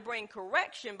trying to bring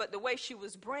correction, but the way she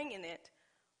was bringing it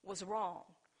was wrong.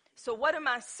 So what am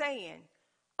I saying?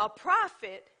 A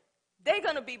prophet, they're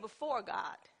going to be before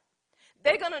God.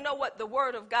 They're going to know what the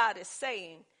word of God is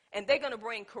saying, and they're going to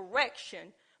bring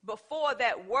correction before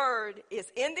that word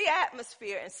is in the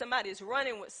atmosphere and somebody is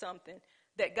running with something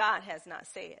that God has not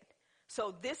said.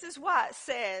 So this is why it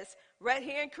says right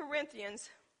here in Corinthians,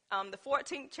 the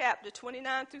 14th chapter,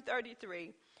 29 through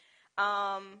 33,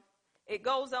 it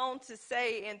goes on to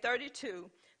say in 32,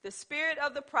 the spirit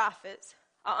of the prophets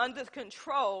are under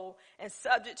control and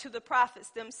subject to the prophets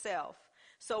themselves.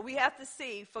 So we have to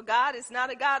see, for God is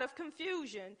not a God of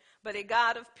confusion, but a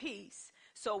God of peace.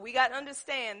 So we got to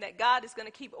understand that God is going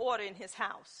to keep order in his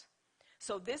house.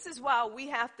 So this is why we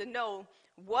have to know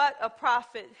what a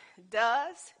prophet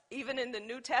does, even in the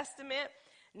New Testament.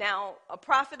 Now, a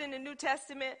prophet in the New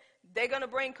Testament, they're going to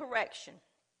bring correction.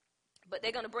 But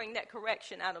they're going to bring that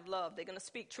correction out of love. They're going to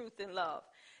speak truth in love.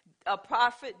 A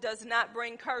prophet does not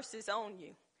bring curses on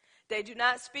you. They do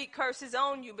not speak curses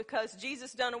on you because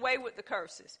Jesus done away with the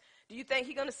curses. Do you think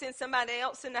he's going to send somebody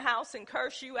else in the house and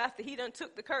curse you after he done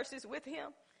took the curses with him?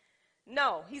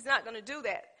 No, he's not going to do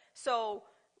that. So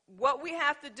what we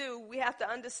have to do, we have to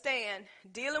understand,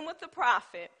 dealing with the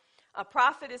prophet, a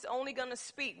prophet is only going to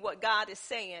speak what God is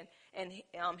saying, and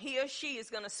he or she is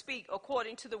going to speak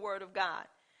according to the word of God.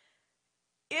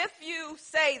 If you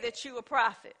say that you're a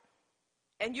prophet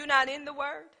and you're not in the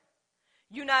word,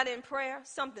 you're not in prayer,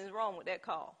 something's wrong with that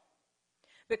call.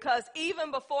 Because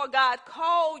even before God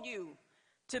called you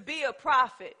to be a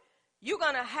prophet, you're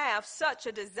going to have such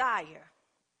a desire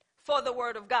for the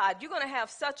word of God. You're going to have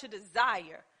such a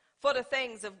desire for the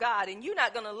things of God. And you're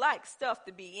not going to like stuff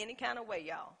to be any kind of way,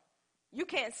 y'all. You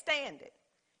can't stand it.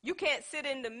 You can't sit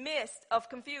in the midst of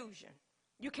confusion.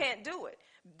 You can't do it.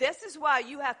 This is why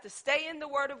you have to stay in the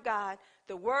word of God.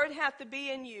 The word have to be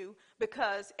in you,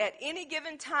 because at any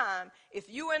given time, if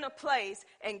you're in a place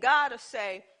and God will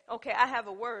say, okay, I have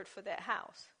a word for that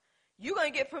house, you're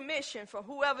going to get permission from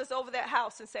whoever's over that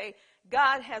house and say,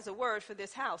 God has a word for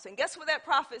this house. And guess what that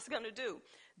prophet's going to do?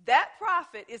 That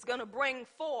prophet is going to bring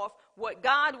forth what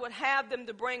God would have them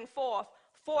to bring forth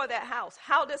for that house.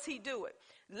 How does he do it?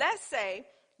 Let's say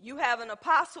you have an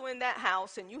apostle in that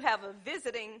house and you have a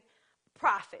visiting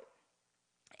prophet.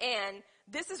 And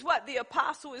this is what the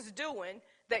apostle is doing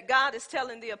that God is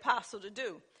telling the apostle to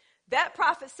do. That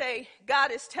prophet say,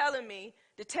 God is telling me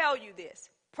to tell you this.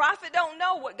 Prophet don't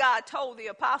know what God told the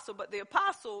apostle, but the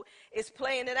apostle is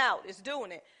playing it out, is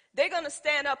doing it. They're going to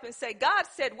stand up and say, God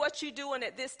said what you're doing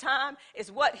at this time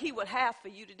is what he would have for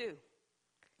you to do.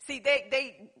 See,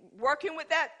 they working with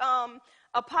that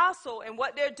apostle, and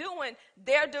what they're doing,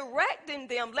 they're directing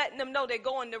them, letting them know they're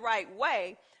going the right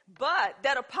way. But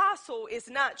that apostle is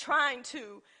not trying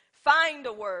to find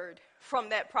a word from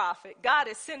that prophet. God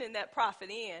is sending that prophet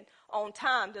in on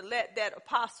time to let that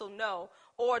apostle know,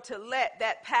 or to let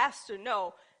that pastor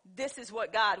know, this is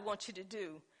what God wants you to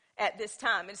do at this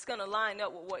time. It's going to line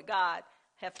up with what God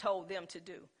have told them to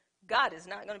do. God is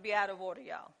not going to be out of order,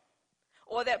 y'all.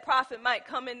 Or that prophet might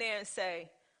come in there and say,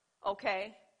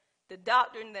 okay, the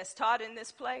doctrine that's taught in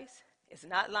this place is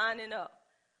not lining up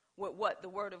with what the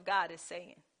word of God is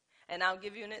saying. And I'll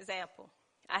give you an example.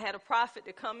 I had a prophet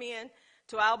to come in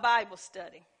to our Bible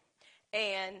study.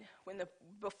 And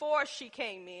before she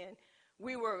came in,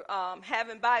 we were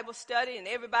having Bible study, and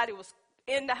everybody was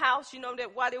in the house. You know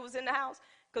that why they was in the house?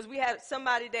 Because we had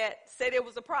somebody that said it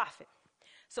was a prophet.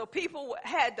 So people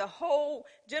had the whole,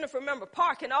 Jennifer, remember,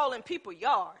 parking all in people's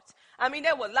yards. I mean, they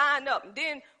would line up. And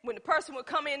then when the person would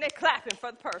come in, they clapping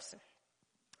for the person.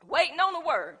 Waiting on the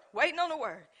word. Waiting on the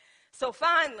word. So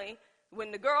finally,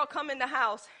 when the girl come in the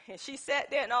house, and she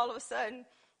sat there, and all of a sudden,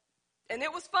 and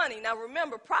it was funny. Now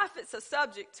remember, prophets are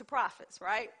subject to prophets,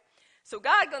 right? So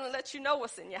God's going to let you know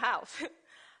what's in your house.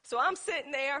 So I'm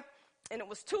sitting there, and it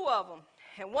was two of them.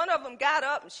 And one of them got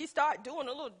up, and she started doing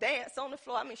a little dance on the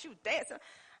floor. I mean, she was dancing.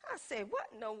 I said, what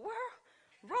in the world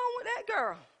wrong with that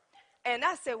girl? And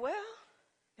I said, well,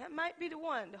 that might be the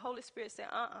one. The Holy Spirit said,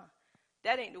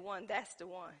 that ain't the one. That's the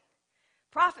one.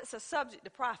 Prophets are subject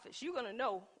to prophets. You're going to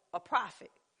know a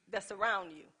prophet that's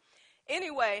around you.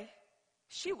 Anyway,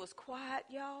 she was quiet,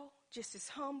 y'all, just as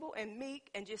humble and meek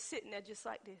and just sitting there just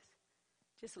like this,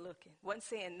 just looking, wasn't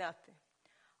saying nothing.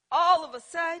 All of a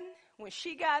sudden, when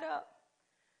she got up,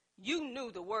 you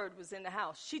knew the word was in the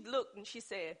house. She looked and she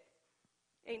said,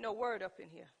 ain't no word up in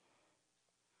here.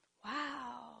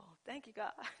 Wow, thank you,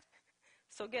 God.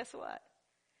 So guess what?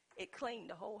 It cleaned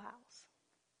the whole house.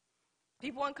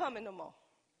 People weren't coming no more.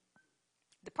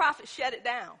 The prophet shut it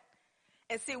down.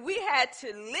 And see, we had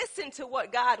to listen to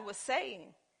what God was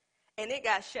saying, and it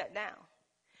got shut down.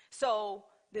 So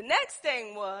the next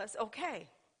thing was, okay,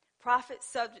 prophets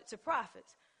subject to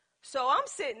prophets. So I'm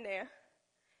sitting there,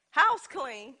 house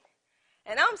clean,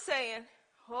 and I'm saying,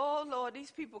 oh, Lord,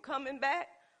 these people coming back.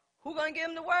 Who going to give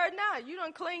them the word now? You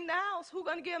done clean the house. Who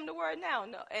going to give them the word now?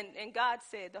 No. And God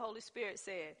said, the Holy Spirit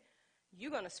said,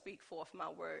 you're going to speak forth my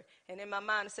word. And in my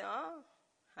mind, I said,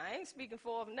 I ain't speaking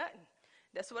forth nothing.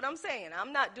 That's what I'm saying.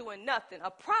 I'm not doing nothing.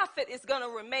 A prophet is going to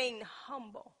remain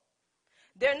humble.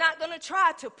 They're not going to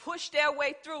try to push their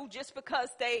way through just because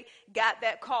they got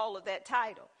that call or that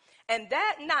title. And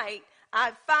that night,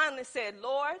 I finally said,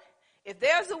 Lord, if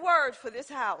there's a word for this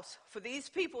house, for these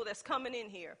people that's coming in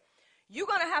here, you're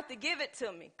going to have to give it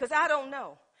to me because I don't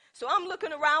know. So I'm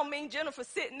looking around me, Jennifer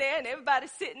sitting there, and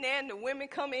everybody's sitting there, and the women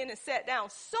come in and sat down.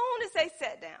 Soon as they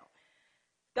sat down,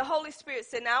 the Holy Spirit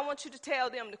said, now I want you to tell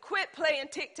them to quit playing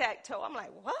tic-tac-toe. I'm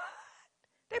like, what?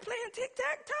 They playing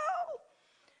tic-tac-toe?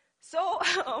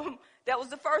 So that was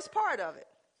the first part of it.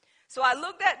 So I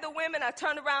looked at the women, I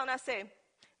turned around, and I said,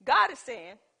 God is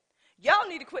saying, y'all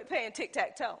need to quit playing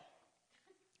tic-tac-toe.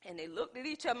 And they looked at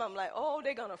each other. I'm like, oh,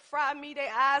 they're going to fry me.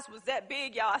 Their eyes was that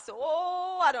big, y'all. I said,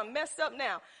 oh, I done messed up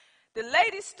now. The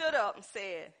lady stood up and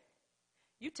said,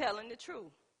 you telling the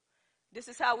truth. This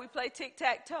is how we play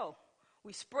tic-tac-toe.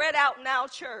 We spread out in our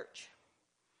church,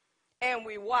 and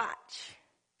we watch.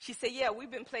 She said, yeah, we've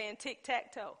been playing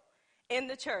tic-tac-toe in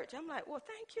the church. I'm like, well,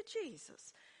 thank you,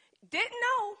 Jesus. Didn't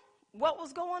know what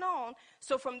was going on.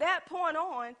 So from that point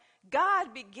on,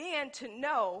 God began to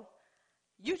know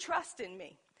you trust in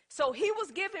me. So he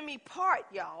was giving me part,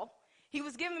 y'all. He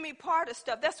was giving me part of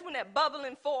stuff. That's when that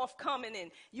bubbling forth coming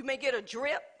in. You may get a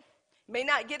drip, may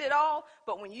not get it all,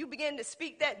 but when you begin to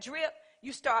speak that drip,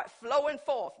 you start flowing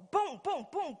forth. Boom, boom,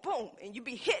 boom, boom. And you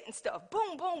be hitting stuff.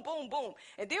 Boom, boom, boom, boom.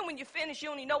 And then when you finish, you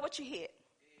only know what you hit.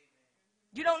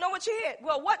 You don't know what you hit.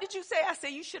 Well, what did you say? I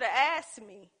said, you should have asked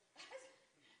me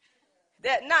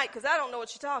that night because I don't know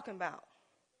what you're talking about.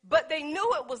 But they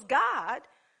knew it was God.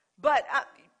 But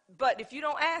if you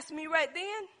don't ask me right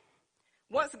then,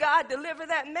 once God deliver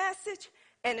that message,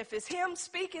 and if it's him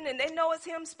speaking and they know it's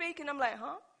him speaking, I'm like,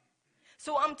 huh?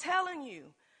 So I'm telling you,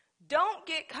 don't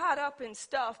get caught up in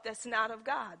stuff that's not of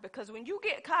God. Because when you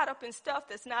get caught up in stuff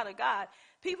that's not of God,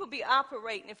 people be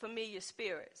operating in familiar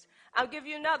spirits. I'll give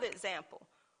you another example.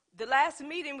 The last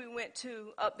meeting we went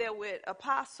to up there with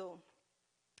Apostle,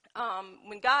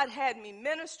 when God had me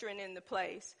ministering in the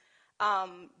place,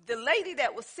 the lady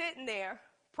that was sitting there,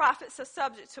 prophets are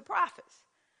subject to prophets.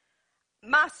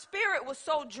 My spirit was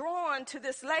so drawn to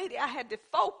this lady, I had to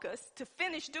focus to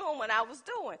finish doing what I was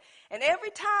doing. And every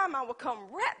time I would come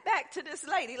right back to this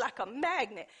lady like a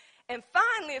magnet. And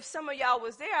finally, if some of y'all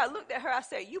was there, I looked at her, I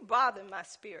said, you bother my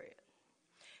spirit.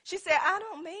 She said, I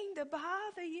don't mean to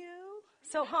bother you.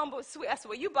 So humble, sweet. I said,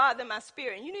 well, you bother my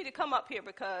spirit, and you need to come up here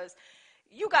because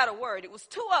you got a word. It was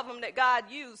two of them that God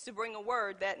used to bring a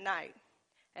word that night.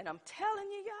 And I'm telling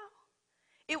you, y'all,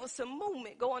 it was some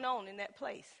movement going on in that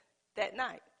place that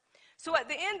night. So at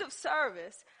the end of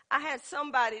service, I had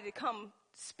somebody to come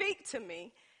speak to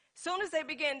me. As soon as they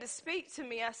began to speak to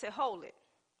me, I said, hold it.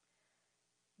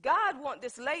 God wants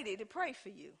this lady to pray for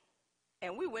you.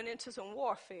 And we went into some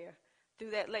warfare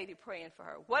through that lady praying for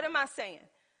her. What am I saying?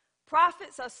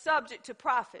 Prophets are subject to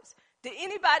prophets. Did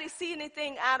anybody see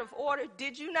anything out of order?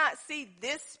 Did you not see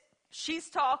this? She's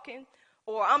talking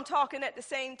or I'm talking at the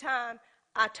same time.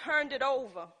 I turned it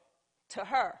over to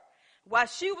her. While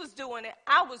she was doing it,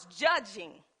 I was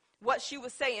judging what she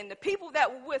was saying. The people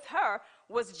that were with her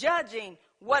was judging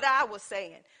what I was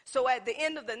saying. So at the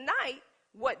end of the night,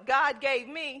 what God gave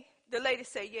me, the lady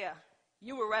said, yeah,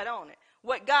 you were right on it.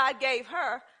 What God gave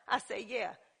her, I said,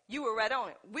 yeah, you were right on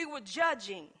it. We were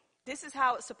judging. This is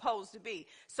how it's supposed to be.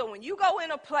 So when you go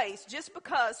in a place, just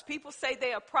because people say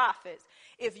they are prophets,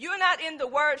 if you're not in the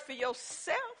word for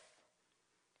yourself,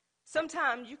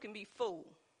 sometimes you can be fooled.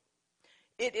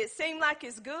 It seems like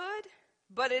it's good,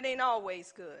 but it ain't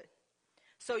always good.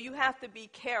 So you have to be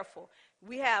careful.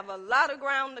 We have a lot of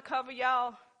ground to cover,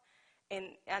 y'all, and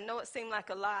I know it seemed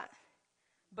like a lot,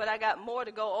 but I got more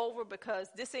to go over because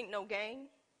this ain't no game.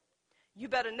 You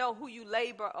better know who you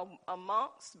labor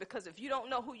amongst, because if you don't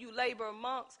know who you labor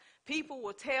amongst, people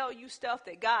will tell you stuff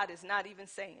that God is not even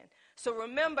saying. So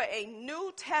remember, a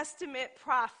New Testament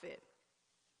prophet,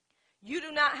 you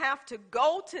do not have to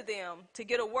go to them to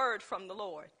get a word from the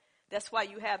Lord. That's why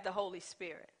you have the Holy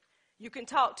Spirit. You can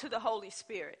talk to the Holy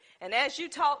Spirit. And as you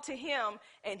talk to him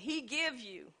and he give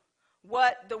you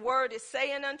what the word is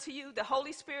saying unto you, the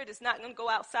Holy Spirit is not going to go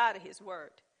outside of his word,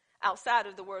 outside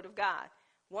of the word of God.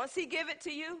 Once he give it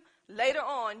to you, later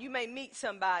on you may meet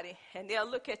somebody and they'll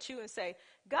look at you and say,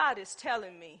 God is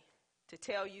telling me to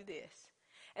tell you this.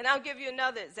 And I'll give you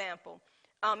another example.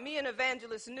 Me and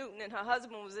Evangelist Newton and her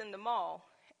husband was in the mall,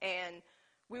 and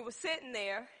we were sitting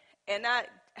there, and I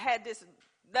had this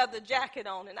leather jacket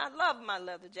on, and I love my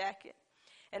leather jacket.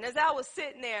 And as I was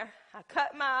sitting there, I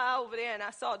cut my eye over there, and I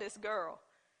saw this girl,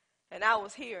 and I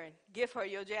was hearing, give her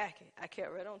your jacket. I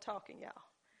kept right on talking, y'all.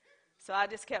 So I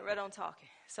just kept right on talking.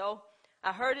 So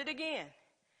I heard it again.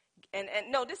 And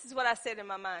no, this is what I said in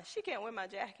my mind. She can't wear my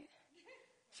jacket.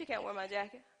 She can't wear my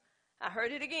jacket. I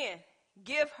heard it again.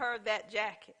 Give her that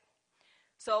jacket.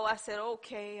 So I said,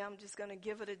 okay, I'm just going to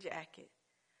give her the jacket.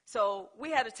 So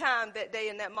we had a time that day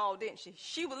in that mall, didn't she?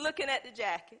 She was looking at the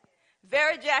jacket,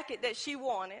 very jacket that she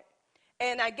wanted.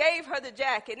 And I gave her the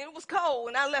jacket. And it was cold,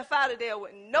 and I left out of there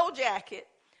with no jacket.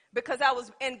 Because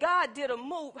and God did a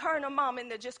move, her and her mom in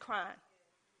there just crying.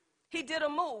 He did a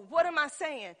move. What am I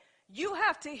saying? You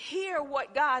have to hear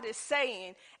what God is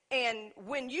saying. And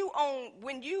when you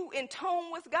in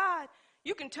tone with God,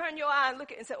 you can turn your eye and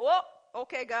look at it and say, oh,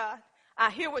 okay, God, I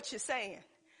hear what you're saying.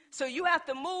 So you have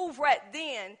to move right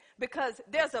then, because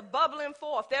there's a bubbling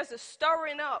forth. There's a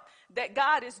stirring up that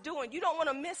God is doing. You don't want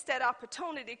to miss that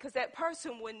opportunity, because that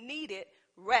person will need it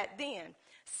right then.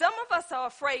 Some of us are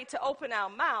afraid to open our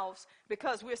mouths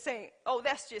because we're saying, oh,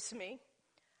 that's just me.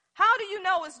 How do you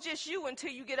know it's just you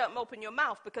until you get up and open your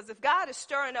mouth? Because if God is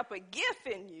stirring up a gift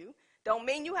in you, don't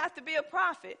mean you have to be a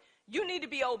prophet. You need to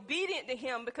be obedient to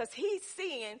him, because he's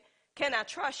seeing, can I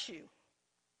trust you?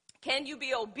 Can you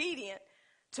be obedient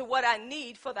to what I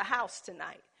need for the house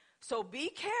tonight? So be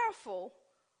careful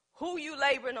who you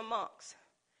laboring amongst.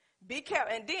 Be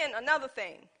careful. And then another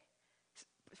thing,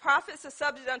 prophets are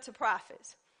subject unto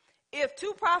prophets. If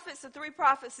 2 prophets or 3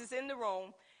 prophets is in the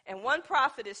room, and one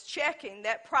prophet is checking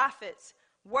that prophet's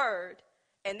word,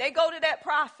 and they go to that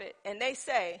prophet and they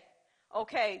say,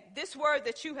 okay, this word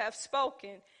that you have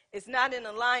spoken is not in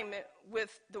alignment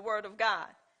with the word of God.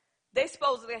 They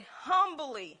supposedly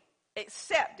humbly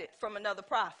accept it from another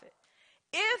prophet.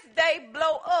 If they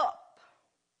blow up,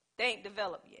 they ain't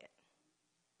developed yet.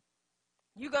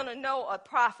 You're going to know a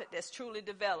prophet that's truly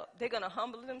developed. They're going to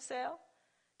humble themselves.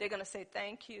 They're going to say,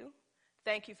 thank you.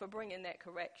 Thank you for bringing that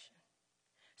correction.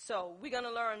 So we're going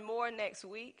to learn more next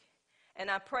week.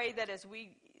 And I pray that as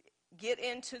we get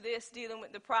into this, dealing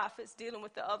with the prophets, dealing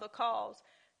with the other calls,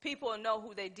 people will know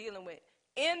who they're dealing with.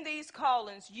 In these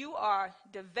callings, you are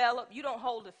developed. You don't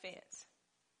hold offense.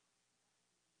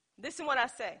 Listen what I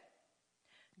say.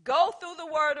 Go through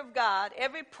the word of God.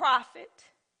 Every prophet,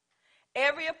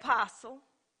 every apostle,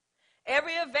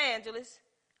 every evangelist,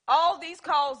 all these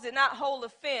calls did not hold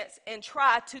offense and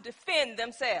try to defend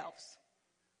themselves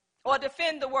or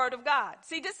defend the word of God.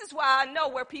 See, this is why I know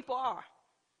where people are.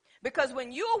 Because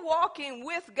when you're walking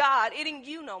with God, it ain't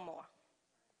you no more.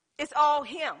 It's all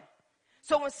him.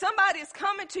 So when somebody is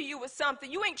coming to you with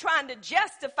something, you ain't trying to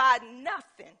justify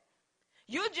nothing.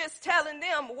 You're just telling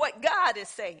them what God is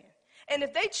saying. And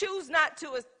if they choose not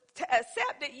to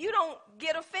accept it, you don't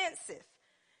get offensive.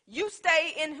 You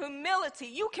stay in humility.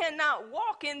 You cannot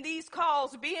walk in these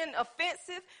calls being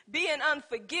offensive, being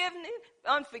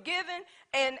unforgiving,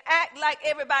 and act like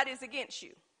everybody's against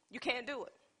you. You can't do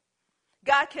it.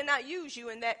 God cannot use you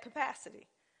in that capacity.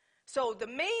 So the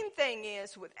main thing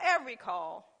is, with every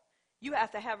call, you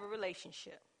have to have a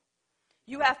relationship.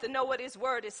 You have to know what his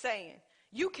word is saying.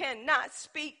 You cannot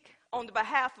speak on the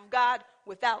behalf of God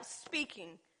without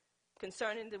speaking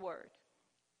concerning the word.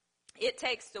 It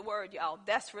takes the word, y'all.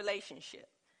 That's relationship.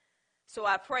 So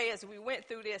I pray as we went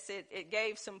through this, it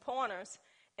gave some pointers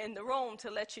in the room to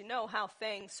let you know how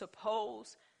things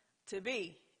supposed to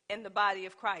be in the body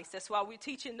of Christ. That's why we're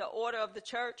teaching the order of the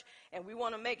church, and we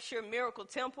want to make sure Miracle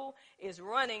Temple is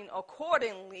running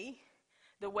accordingly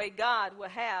the way God will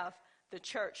have the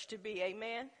church to be.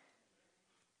 Amen?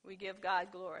 We give God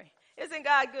glory. Isn't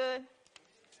God good?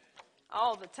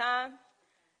 All the time.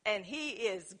 And he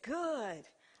is good.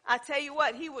 I tell you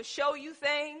what, he will show you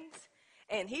things,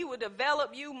 and he will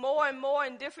develop you more and more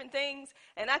in different things.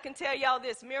 And I can tell y'all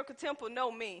this, Miracle Temple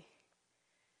know me.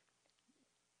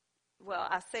 Well,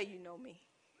 I say you know me.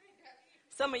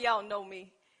 Some of y'all know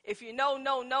me. If you know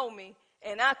me,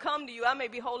 and I come to you, I may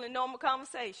be holding normal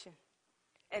conversation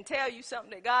and tell you something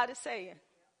that God is saying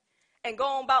and go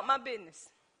on about my business.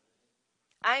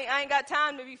 I ain't got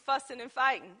time to be fussing and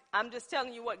fighting. I'm just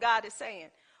telling you what God is saying.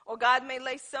 Or God may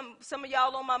lay some of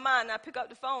y'all on my mind, and I pick up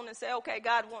the phone and say, okay,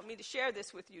 God want me to share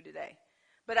this with you today.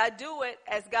 But I do it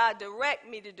as God direct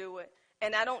me to do it,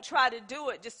 and I don't try to do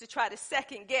it just to try to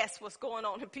second guess what's going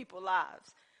on in people's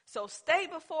lives. So stay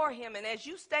before him, and as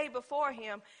you stay before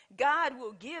him, God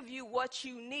will give you what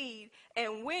you need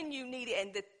and when you need it.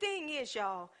 And the thing is,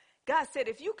 y'all, God said,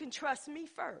 if you can trust me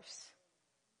first,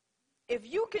 if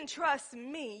you can trust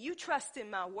me, you trust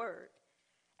in my word,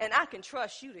 and I can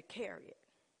trust you to carry it.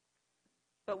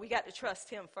 But we got to trust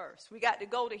him first. We got to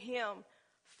go to him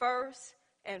first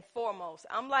and foremost.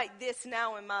 I'm like this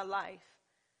now in my life.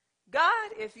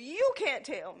 God, if you can't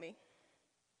tell me,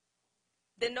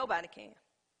 then nobody can.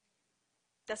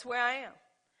 That's where I am.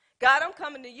 God, I'm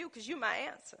coming to you because you're my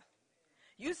answer.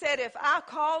 You said if I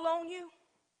call on you,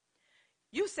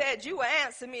 you said you will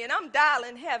answer me, and I'm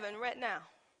dialing heaven right now.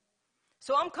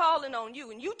 So I'm calling on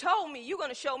you, and you told me you're going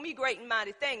to show me great and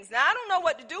mighty things. Now, I don't know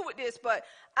what to do with this, but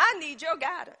I need your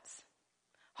guidance.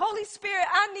 Holy Spirit,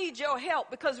 I need your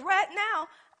help because right now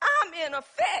I'm in a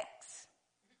fix.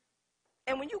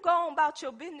 And when you go on about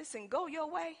your business and go your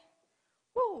way,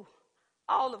 whoo,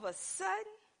 all of a sudden,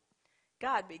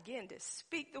 God began to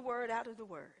speak the word out of the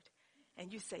word.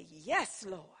 And you say, yes,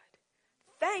 Lord,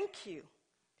 thank you.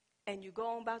 And you go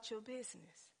on about your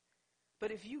business.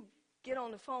 But if you get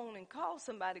on the phone and call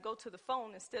somebody, go to the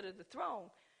phone instead of the throne,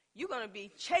 you're going to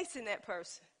be chasing that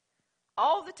person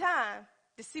all the time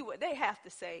to see what they have to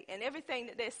say. And everything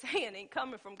that they're saying ain't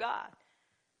coming from God.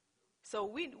 So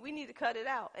we need to cut it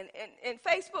out. And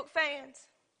Facebook fans,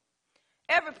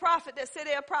 every prophet that said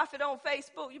they're a prophet on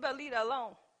Facebook, you better leave that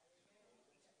alone.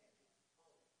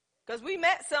 Because we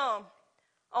met some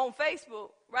on Facebook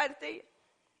right at there.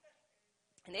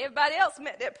 And everybody else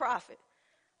met that prophet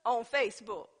on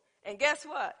Facebook. And guess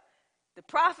what? The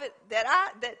prophet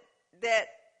that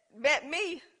met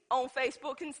me on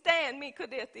Facebook couldn't stand me,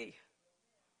 could they?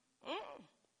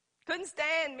 Couldn't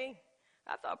stand me.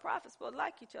 I thought prophets would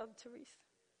like each other, Teresa.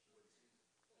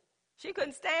 She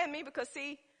couldn't stand me because,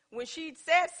 see, when she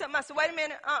said something, I said, wait a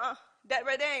minute, that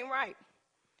right there ain't right.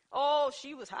 Oh,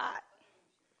 she was hot.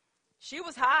 She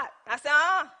was hot. I said,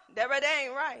 that right there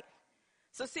ain't right.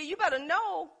 So, see, you better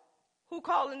know who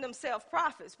calling themselves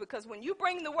prophets, because when you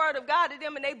bring the word of God to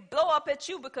them and they blow up at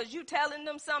you because you telling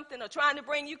them something or trying to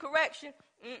bring you correction,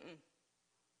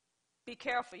 be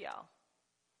careful, y'all.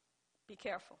 Be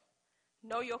careful.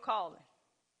 Know your calling.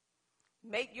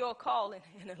 Make your calling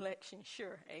and election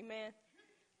sure. Amen.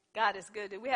 God is good.